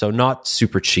 So not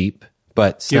super cheap,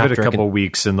 but give it a couple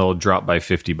weeks and they'll drop by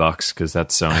 $50 because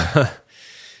that's Sony.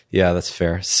 Yeah, that's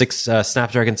fair.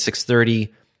 Snapdragon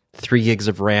 630, 3 gigs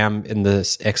of RAM in the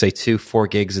XA2, 4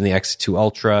 gigs in the XA2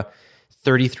 Ultra,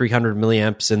 3,300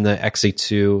 milliamps in the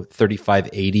XA2,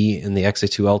 3,580 in the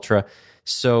XA2 Ultra.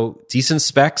 So decent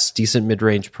specs, decent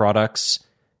mid-range products.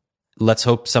 Let's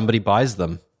hope somebody buys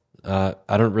them. I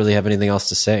don't really have anything else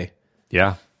to say.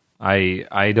 Yeah,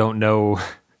 I don't know.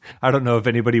 I don't know if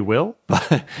anybody will,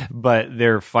 but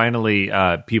they're finally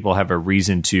people have a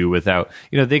reason to without,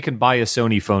 they can buy a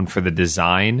Sony phone for the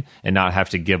design and not have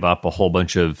to give up a whole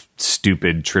bunch of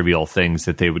stupid, trivial things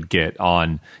that they would get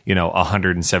on, a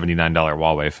 $179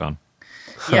 Huawei phone.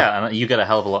 Yeah, and you get a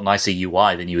hell of a lot nicer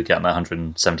UI than you would get on the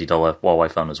 $170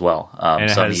 Huawei phone as well. And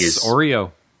it Sony has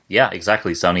Oreo. Yeah,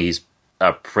 exactly. Sony's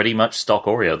pretty much stock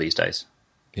Oreo these days.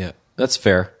 Yeah, that's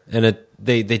fair. And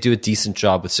they do a decent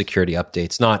job with security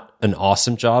updates. Not an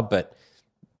awesome job, but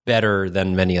better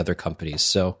than many other companies.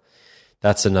 So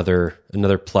that's another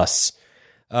plus.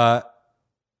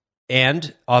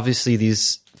 And obviously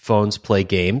these phones play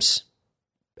games,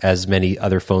 as many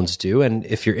other phones do. And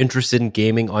if you're interested in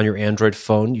gaming on your Android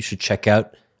phone, you should check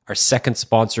out our second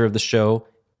sponsor of the show,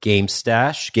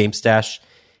 GameStash. GameStash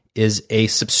is a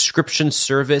subscription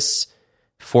service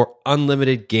for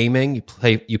unlimited gaming. You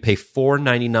pay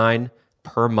 $4.99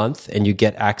 per month, and you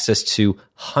get access to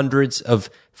hundreds of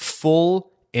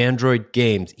full Android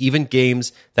games, even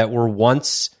games that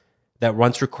once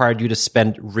required you to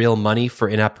spend real money for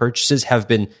in-app purchases have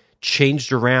been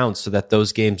changed around so that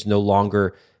those games no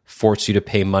longer force you to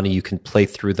pay money. You can play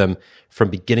through them from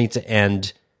beginning to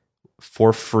end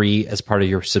for free as part of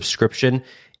your subscription.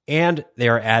 And they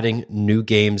are adding new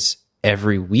games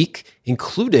every week,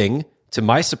 including, to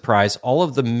my surprise, all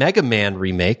of the Mega Man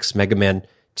remakes, Mega Man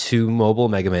 2 mobile,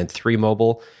 Mega Man 3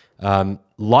 mobile.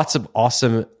 Lots of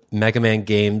awesome Mega Man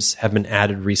games have been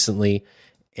added recently.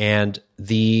 And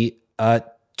the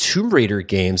Tomb Raider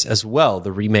games as well,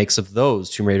 the remakes of those,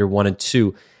 Tomb Raider 1 and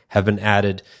 2, have been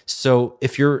added. So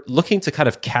if you're looking to kind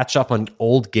of catch up on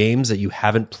old games that you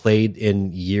haven't played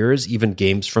in years, even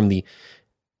games from the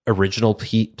original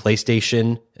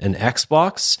PlayStation and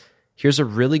Xbox, here's a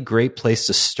really great place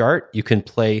to start. You can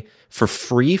play for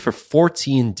free for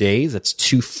 14 days. That's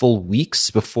 2 full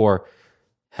weeks before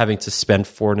having to spend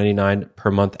 $4.99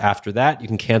 per month after that. You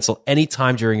can cancel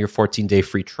anytime during your 14-day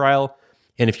free trial.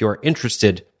 And if you are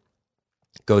interested,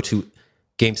 go to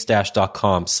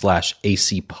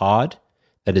gamestash.com/acpod.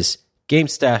 That is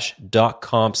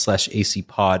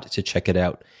gamestash.com/acpod to check it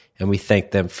out. And we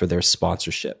thank them for their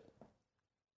sponsorship.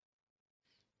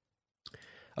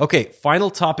 Okay, final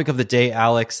topic of the day,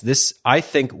 Alex. This, I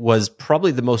think, was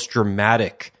probably the most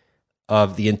dramatic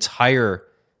of the entire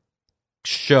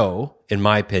show, in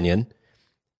my opinion.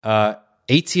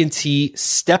 AT&T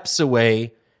steps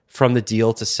away from the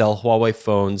deal to sell Huawei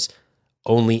phones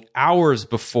only hours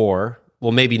before,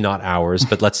 well, maybe not hours,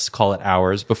 but let's call it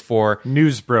hours before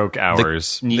news broke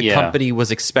hours. The company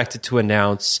was expected to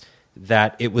announce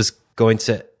that it was going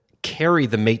to carry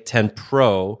the Mate 10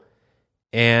 Pro,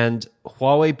 and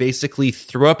Huawei basically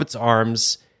threw up its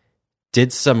arms,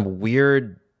 did some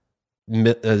weird,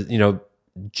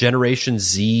 Generation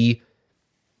Z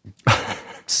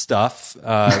stuff,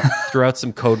 threw out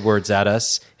some code words at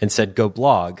us and said, go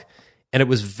blog. And it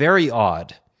was very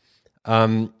odd.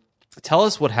 Tell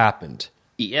us what happened.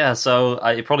 Yeah, so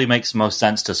it probably makes most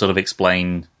sense to sort of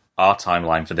explain our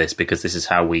timeline for this, because this is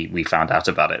how we found out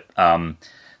about it.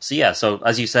 So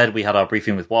as you said, we had our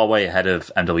briefing with Huawei ahead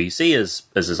of MWC, as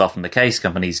is often the case.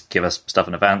 Companies give us stuff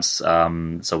in advance,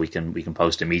 so we can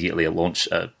post immediately at launch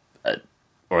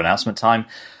or announcement time.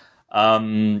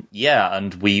 And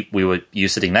you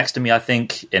sitting next to me, I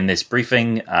think, in this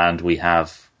briefing, and we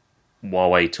have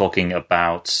Huawei talking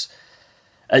about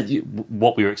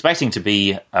what we were expecting to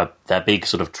be their big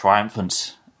sort of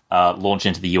triumphant launch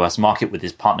into the US market with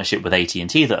this partnership with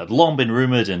AT&T that had long been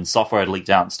rumored and software had leaked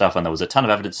out and stuff, and there was a ton of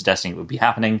evidence suggesting it would be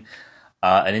happening.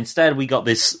 And instead, we got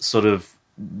this sort of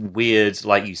weird,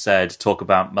 like you said, talk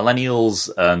about millennials,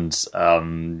 and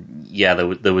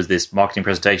there was this marketing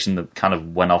presentation that kind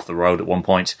of went off the road at one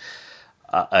point,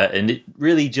 and it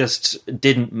really just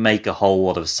didn't make a whole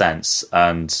lot of sense.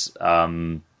 And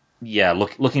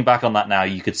looking back on that now,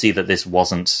 you could see that this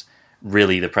wasn't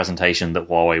really the presentation that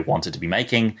Huawei wanted to be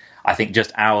making. I think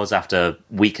just hours after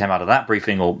we came out of that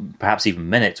briefing, or perhaps even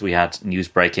minutes, we had news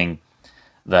breaking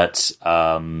that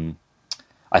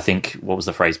I think, what was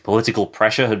the phrase? Political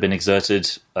pressure had been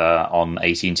exerted on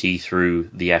AT&T through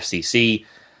the FCC,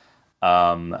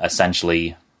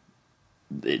 essentially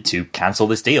to cancel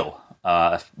this deal,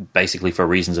 basically for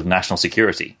reasons of national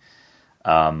security.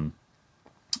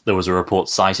 There was a report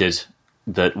cited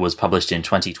that was published in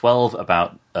 2012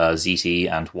 about ZTE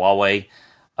and Huawei,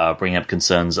 bringing up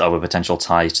concerns over potential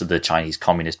ties to the Chinese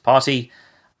Communist Party.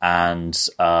 And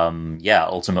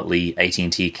ultimately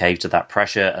AT&T caved to that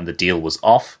pressure, and the deal was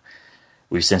off.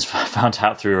 We've since found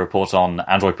out through a report on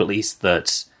Android Police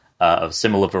that a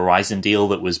similar Verizon deal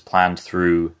that was planned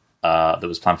for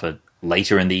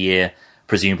later in the year,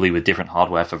 presumably with different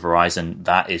hardware for Verizon,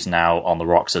 that is now on the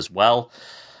rocks as well.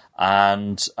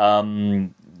 And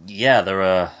there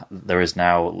is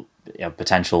now a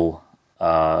potential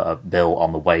bill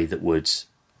on the way that would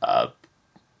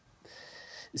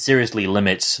seriously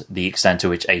limit the extent to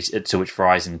which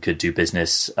Verizon could do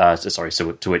business.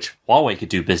 To which Huawei could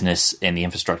do business in the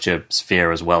infrastructure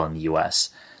sphere as well in the US.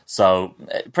 So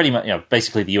pretty much,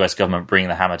 basically the US government bringing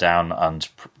the hammer down and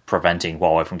preventing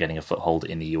Huawei from getting a foothold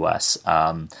in the US.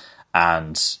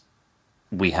 And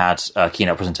we had a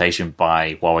keynote presentation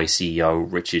by Huawei CEO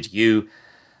Richard Yu,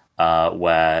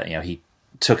 where he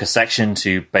took a section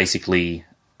to basically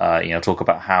talk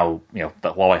about how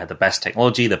that Huawei had the best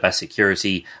technology, the best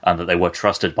security, and that they were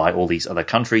trusted by all these other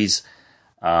countries.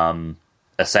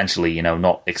 Essentially,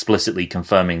 not explicitly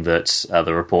confirming that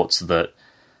the reports that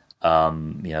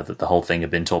that the whole thing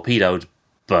had been torpedoed,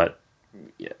 but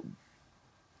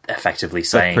effectively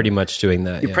saying, pretty much doing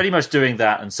that, pretty much doing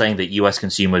that, and saying that US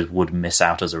consumers would miss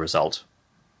out as a result.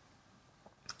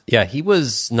 Yeah, he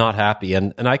was not happy,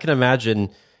 and I can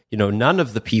imagine, none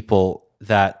of the people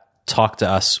that talked to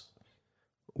us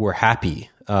were happy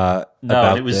about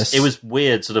this. It was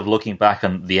weird, sort of looking back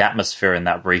on the atmosphere in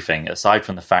that briefing. Aside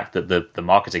from the fact that the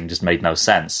marketing just made no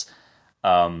sense,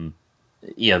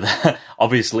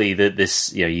 obviously that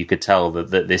this, you could tell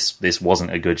that this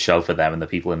wasn't a good show for them, and the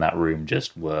people in that room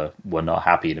just were not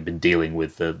happy and have been dealing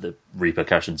with the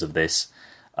repercussions of this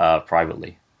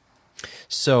privately.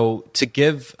 So to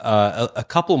give a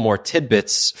couple more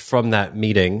tidbits from that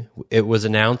meeting, it was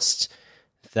announced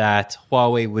that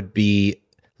Huawei would be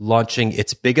launching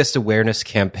its biggest awareness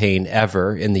campaign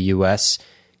ever in the US.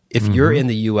 If you're in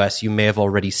the US, you may have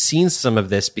already seen some of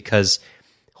this because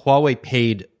Huawei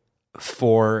paid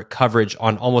for coverage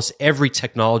on almost every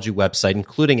technology website,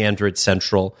 including Android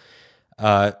Central,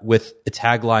 with a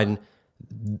tagline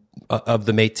of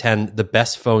the Mate 10, the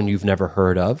best phone you've never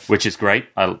heard of. Which is great.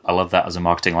 I love that as a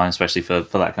marketing line, especially for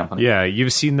that company. Yeah,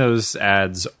 you've seen those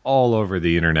ads all over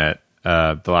the internet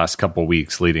the last couple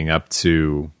weeks leading up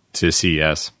to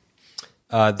CES.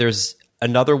 There's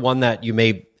another one that you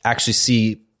may actually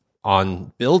see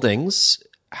on buildings,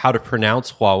 how to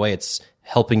pronounce Huawei. It's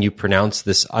helping you pronounce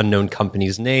this unknown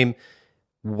company's name,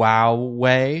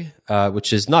 Huawei,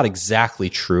 which is not exactly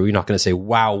true. You're not going to say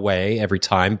Huawei every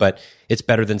time, but it's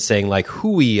better than saying like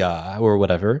Huia or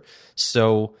whatever.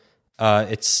 So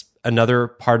it's another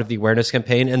part of the awareness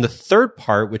campaign. And the third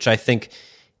part, which I think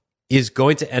is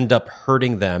going to end up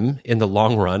hurting them in the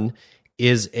long run,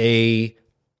 is a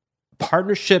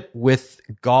partnership with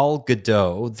Gal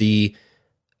Gadot, the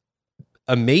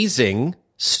amazing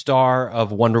star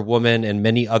of Wonder Woman and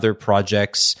many other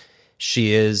projects.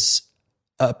 She is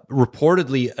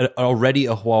reportedly already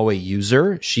a Huawei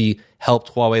user. She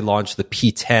helped Huawei launch the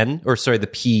P10, the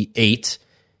P8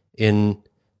 in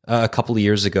a couple of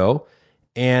years ago,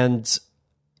 and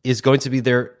is going to be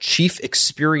their chief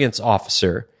experience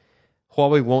officer.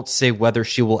 Huawei won't say whether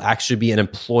she will actually be an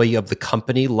employee of the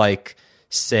company, like,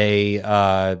 say,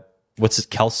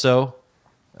 Kelso?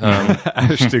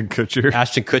 Ashton Kutcher.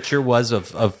 Ashton Kutcher was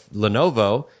of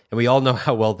Lenovo, and we all know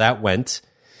how well that went.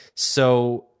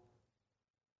 So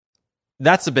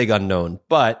that's a big unknown.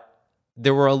 But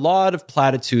there were a lot of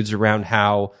platitudes around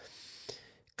how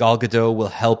Gal Gadot will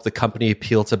help the company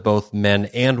appeal to both men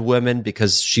and women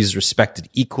because she's respected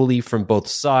equally from both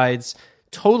sides.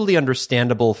 Totally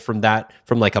understandable from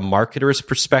like a marketer's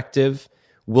perspective.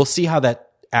 We'll see how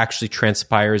that actually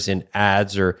transpires in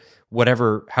ads or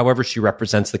however she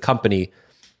represents the company.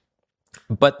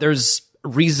 But there's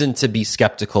reason to be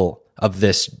skeptical of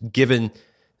this, given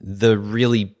the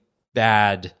really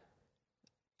bad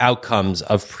outcomes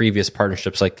of previous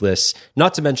partnerships like this.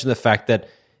 Not to mention the fact that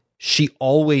she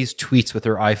always tweets with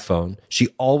her iPhone. She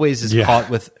always is caught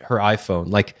with her iPhone.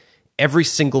 Like every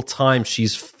single time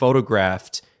she's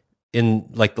photographed in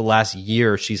like the last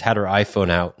year, she's had her iPhone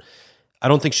out. I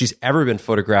don't think she's ever been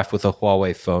photographed with a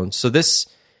Huawei phone. So this,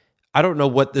 I don't know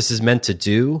what this is meant to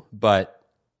do, but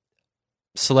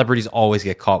celebrities always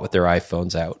get caught with their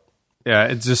iPhones out. Yeah,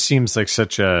 it just seems like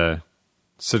such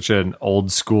an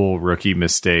old school rookie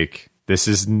mistake. This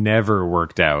has never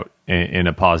worked out in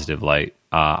a positive light.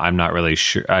 I'm not really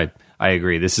sure. I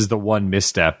agree. This is the one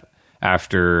misstep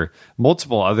after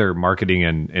multiple other marketing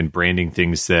and branding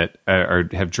things that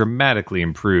have dramatically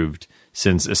improved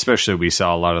since, especially we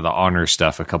saw a lot of the Honor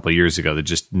stuff a couple of years ago that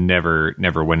just never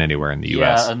went anywhere in the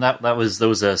US. Yeah, and there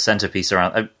was a centerpiece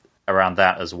around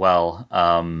that as well,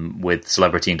 with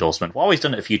celebrity endorsement. Huawei's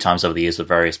done it a few times over the years with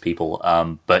various people,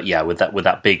 but yeah, with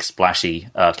that big splashy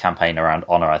campaign around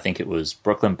Honor, I think it was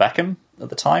Brooklyn Beckham at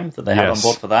the time that they had on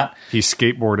board for that. He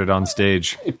skateboarded on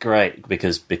stage. Great,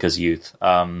 because youth.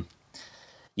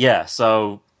 Yeah,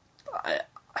 so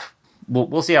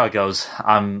we'll see how it goes.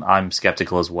 I'm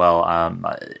skeptical as well.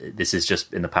 This has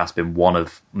just in the past been one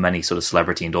of many sort of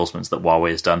celebrity endorsements that Huawei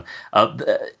has done.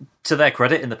 To their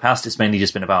credit, in the past, it's mainly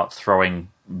just been about throwing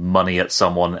money at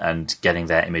someone and getting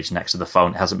their image next to the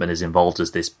phone. It hasn't been as involved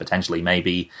as this potentially may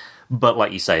be. But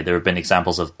like you say, there have been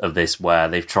examples of this where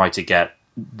they've tried to get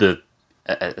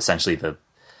essentially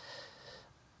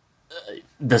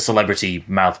the celebrity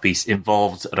mouthpiece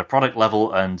involved at a product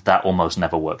level, and that almost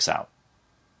never works out.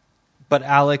 But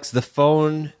Alex, the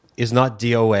phone is not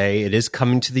DOA. It is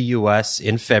coming to the US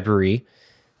in February.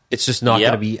 It's just not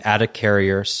going to be at a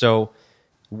carrier. So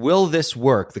will this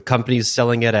work? The company is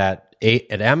selling it at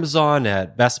Amazon,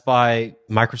 at Best Buy,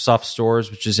 Microsoft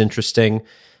stores, which is interesting.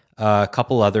 A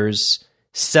couple others.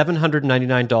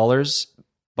 $799,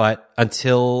 but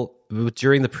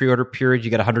during the pre-order period, you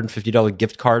get a $150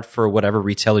 gift card for whatever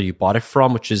retailer you bought it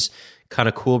from, which is kind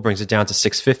of cool. Brings it down to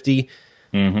 $650.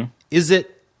 Mm-hmm. Is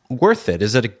it worth it?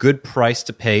 Is it a good price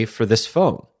to pay for this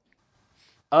phone?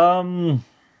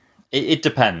 It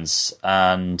depends,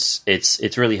 and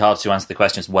it's really hard to answer the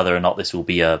question as whether or not this will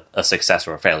be a success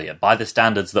or a failure. By the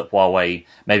standards that Huawei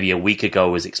maybe a week ago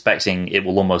was expecting, it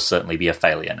will almost certainly be a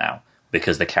failure now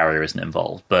because the carrier isn't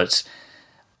involved. But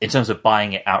in terms of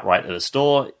buying it outright at a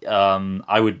store,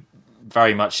 I would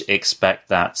very much expect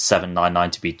that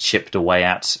 $799 to be chipped away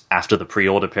at after the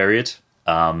pre-order period.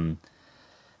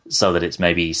 So that it's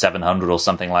maybe $700 or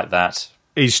something like that.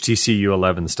 HTC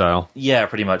U11 style. Yeah,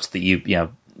 pretty much. That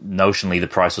notionally the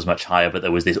price was much higher, but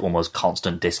there was this almost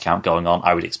constant discount going on.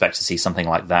 I would expect to see something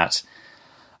like that.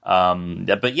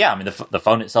 But yeah, I mean, the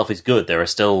phone itself is good. There are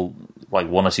still like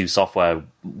one or two software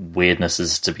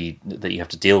weirdnesses that you have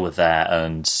to deal with there,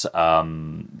 and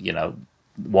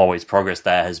Huawei's progress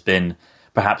there has been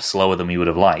perhaps slower than we would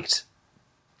have liked.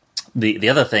 The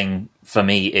other thing for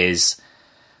me is,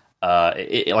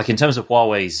 like in terms of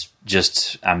Huawei's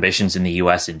just ambitions in the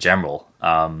US in general.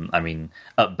 I mean,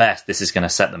 at best, this is going to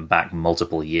set them back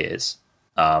multiple years.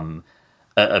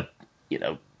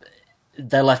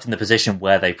 They're left in the position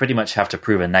where they pretty much have to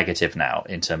prove a negative now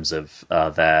in terms of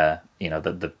their,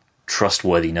 the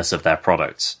trustworthiness of their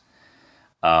products.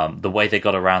 The way they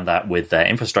got around that with their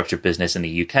infrastructure business in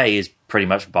the UK is pretty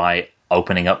much by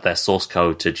opening up their source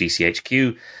code to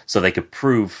GCHQ so they could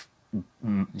prove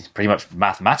pretty much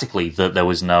mathematically that there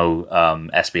was no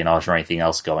espionage or anything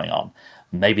else going on.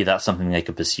 Maybe that's something they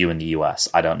could pursue in the US.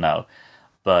 I don't know.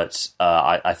 But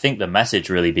I think the message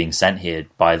really being sent here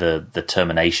by the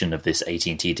termination of this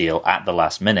AT&T deal at the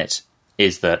last minute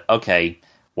is that, okay,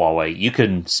 Huawei, you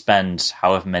can spend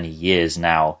however many years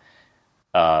now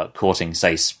courting,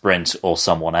 say, Sprint or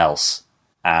someone else,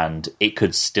 and it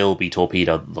could still be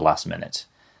torpedoed at the last minute.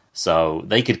 So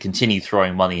they could continue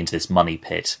throwing money into this money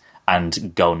pit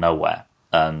and go nowhere.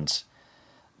 And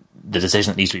the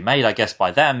decision that needs to be made, I guess,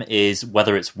 by them is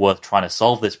whether it's worth trying to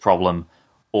solve this problem,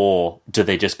 or do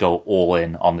they just go all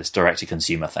in on this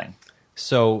direct-to-consumer thing?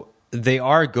 So they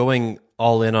are going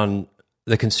all in on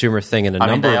the consumer thing in a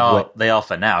number of ways. They are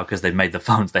for now, because they've made the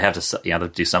phones. They have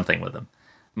to do something with them.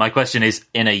 My question is,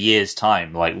 in a year's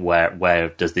time, like where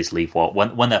does this leave?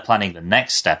 When they're planning the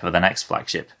next step of the next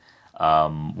flagship,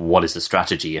 what is the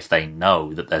strategy if they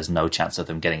know that there's no chance of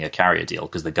them getting a carrier deal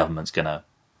because the government's going to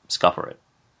scupper it?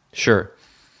 Sure.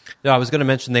 No, I was going to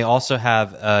mention they also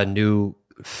have a new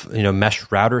mesh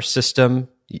router system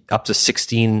up to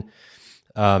 16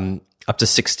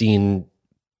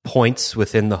 points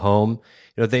within the home.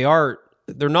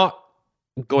 They're not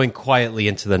going quietly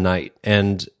into the night,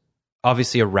 and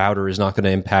obviously a router is not going to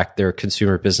impact their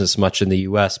consumer business much in the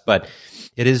US, but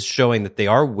it is showing that they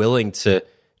are willing to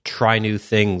try new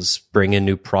things, bring in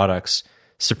new products.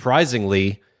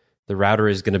 Surprisingly, the router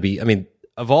is going to be, I mean,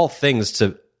 of all things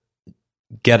to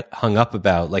get hung up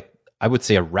about, like, I would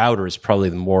say a router is probably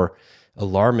the more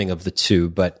alarming of the two,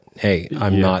 but hey,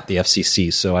 I'm not the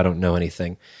FCC, so I don't know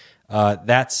anything.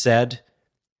 That said,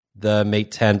 the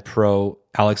Mate 10 Pro,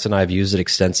 Alex and I have used it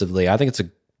extensively. I think it's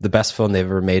the best phone they've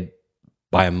ever made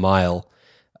by a mile.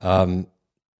 To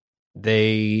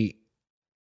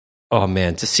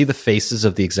see the faces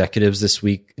of the executives this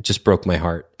week, it just broke my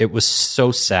heart. It was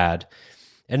so sad.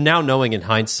 And now knowing in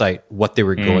hindsight what they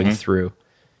were going through,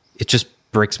 it just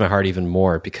breaks my heart even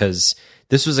more, because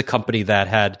this was a company that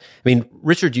had, I mean,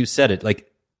 Richard, you said it, like,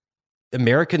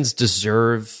 Americans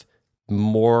deserve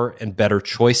more and better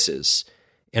choices.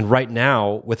 And right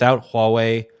now, without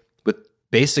Huawei, with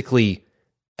basically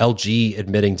LG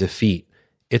admitting defeat,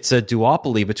 it's a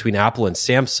duopoly between Apple and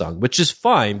Samsung, which is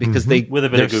fine because with a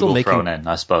bit of Google thrown in,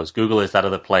 I suppose. Google is that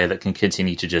other player that can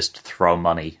continue to just throw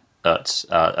money at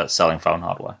selling phone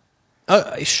hardware.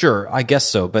 Sure, I guess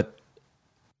so. But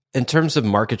in terms of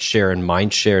market share and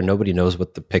mind share, nobody knows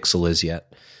what the Pixel is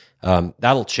yet.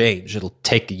 That'll change. It'll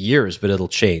take years, but it'll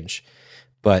change.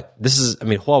 But this is, I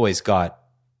mean, Huawei's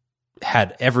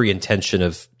had every intention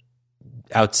of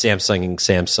out Samsunging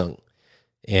Samsung.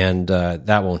 And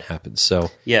that won't happen.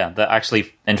 So yeah, that's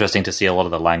actually interesting to see a lot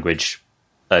of the language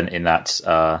in that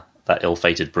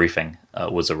ill-fated briefing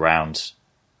was around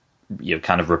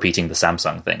kind of repeating the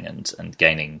Samsung thing and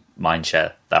gaining mind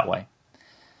share that way.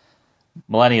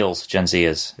 Millennials, Gen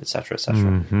Zers, etc.,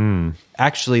 etc.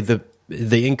 Actually,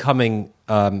 the incoming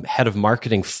head of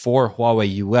marketing for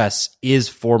Huawei US is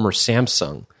former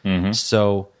Samsung.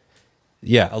 So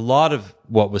yeah, a lot of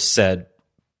what was said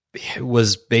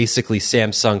was basically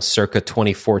Samsung circa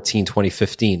 2014,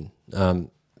 2015.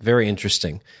 Very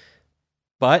interesting.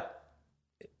 But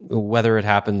whether it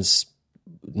happens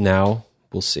now,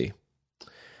 we'll see.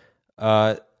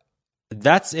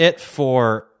 That's it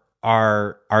for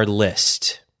our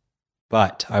list.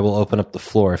 But I will open up the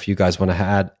floor if you guys want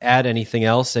to add anything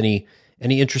else, any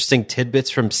interesting tidbits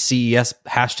from CES,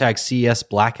 #CES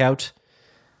blackout.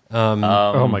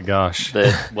 Oh my gosh.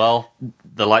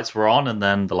 The lights were on and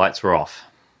then the lights were off.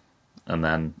 And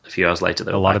then a few hours later,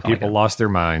 a lot of people lost their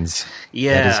minds.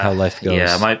 Yeah. That is how life goes.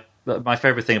 Yeah, my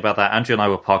favorite thing about that, Andrew and I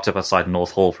were parked up outside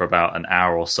North Hall for about an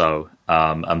hour or so,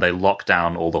 and they locked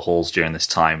down all the halls during this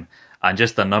time. And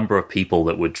just the number of people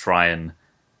that would try and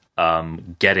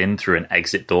get in through an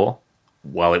exit door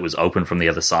while it was open from the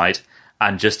other side,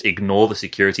 and just ignore the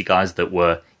security guys that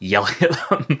were yelling at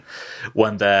them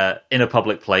when they're in a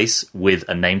public place with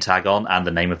a name tag on and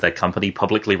the name of their company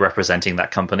publicly representing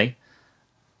that company.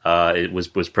 It was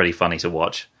pretty funny to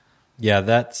watch. Yeah,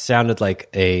 that sounded like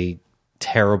a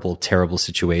terrible, terrible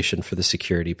situation for the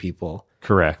security people.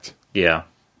 Correct. Yeah.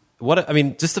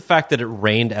 Just the fact that it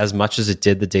rained as much as it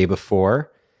did the day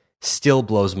before still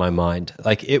blows my mind.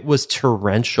 Like, it was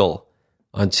torrential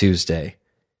on Tuesday.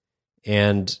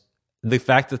 And the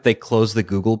fact that they closed the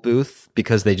Google booth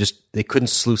because they couldn't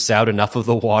sluice out enough of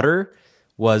the water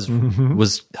was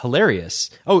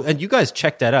hilarious. Oh, and you guys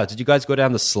checked that out. Did you guys go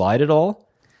down the slide at all?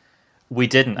 We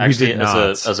didn't. Actually, did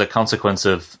not. As a consequence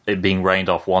of it being rained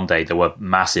off one day, there were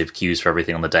massive queues for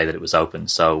everything on the day that it was open.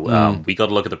 So we got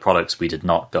to look at the products. We did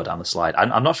not go down the slide.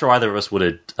 I'm not sure either of us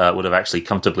would have actually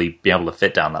comfortably been able to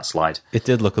fit down that slide. It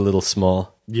did look a little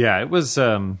small. Yeah, it was.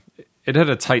 It had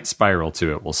a tight spiral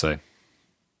to it, we'll say.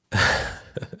 A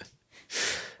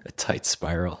tight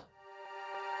spiral.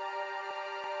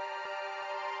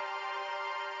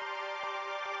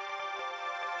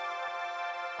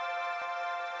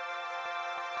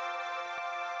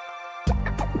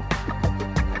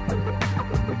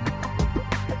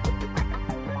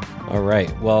 All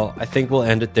right. Well, I think we'll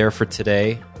end it there for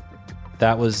today.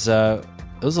 That was it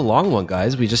was a long one,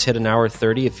 guys. We just hit an hour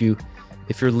 30. If you're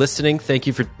listening, thank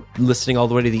you for listening all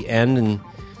the way to the end and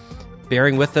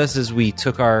bearing with us as we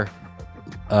took our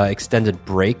extended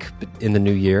break in the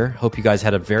new year. Hope you guys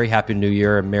had a very happy new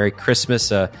year, a Merry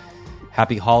Christmas,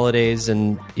 happy holidays,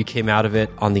 and you came out of it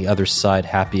on the other side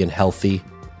happy and healthy.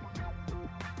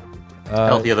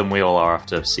 Healthier than we all are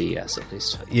after CES, at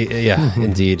least. Yeah,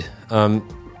 indeed.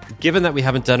 Given that we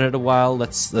haven't done it in a while,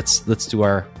 let's do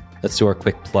our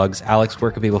quick plugs. Alex, where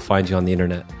can people find you on the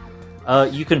internet?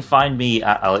 You can find me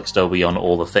at Alex Dobie on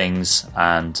all the things,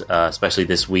 and especially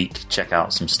this week, check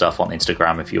out some stuff on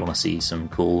Instagram if you want to see some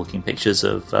cool-looking pictures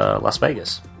of Las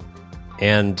Vegas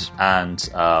and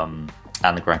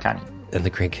the Grand Canyon. And the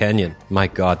Grand Canyon. My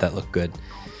God, that looked good.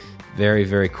 Very,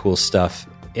 very cool stuff.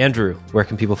 Andrew, where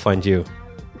can people find you?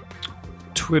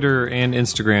 Twitter and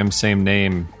Instagram, same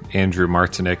name, Andrew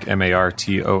Martonik,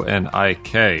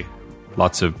 Martonik.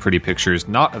 Lots of pretty pictures,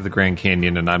 not of the Grand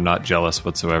Canyon, and I'm not jealous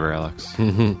whatsoever, Alex.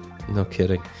 No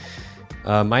kidding.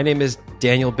 My name is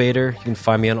Daniel Bader. You can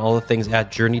find me on all the things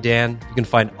at JourneyDan. You can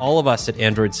find all of us at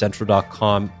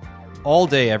AndroidCentral.com all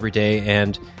day, every day,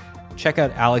 and check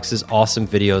out Alex's awesome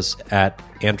videos at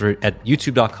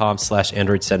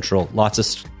YouTube.com/AndroidCentral. Lots of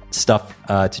stuff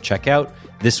to check out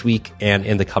this week and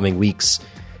in the coming weeks.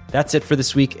 That's it for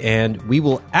this week, and we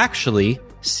will actually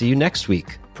see you next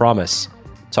week. Promise.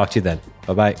 Talk to you then.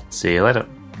 Bye-bye. See you later.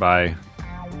 Bye.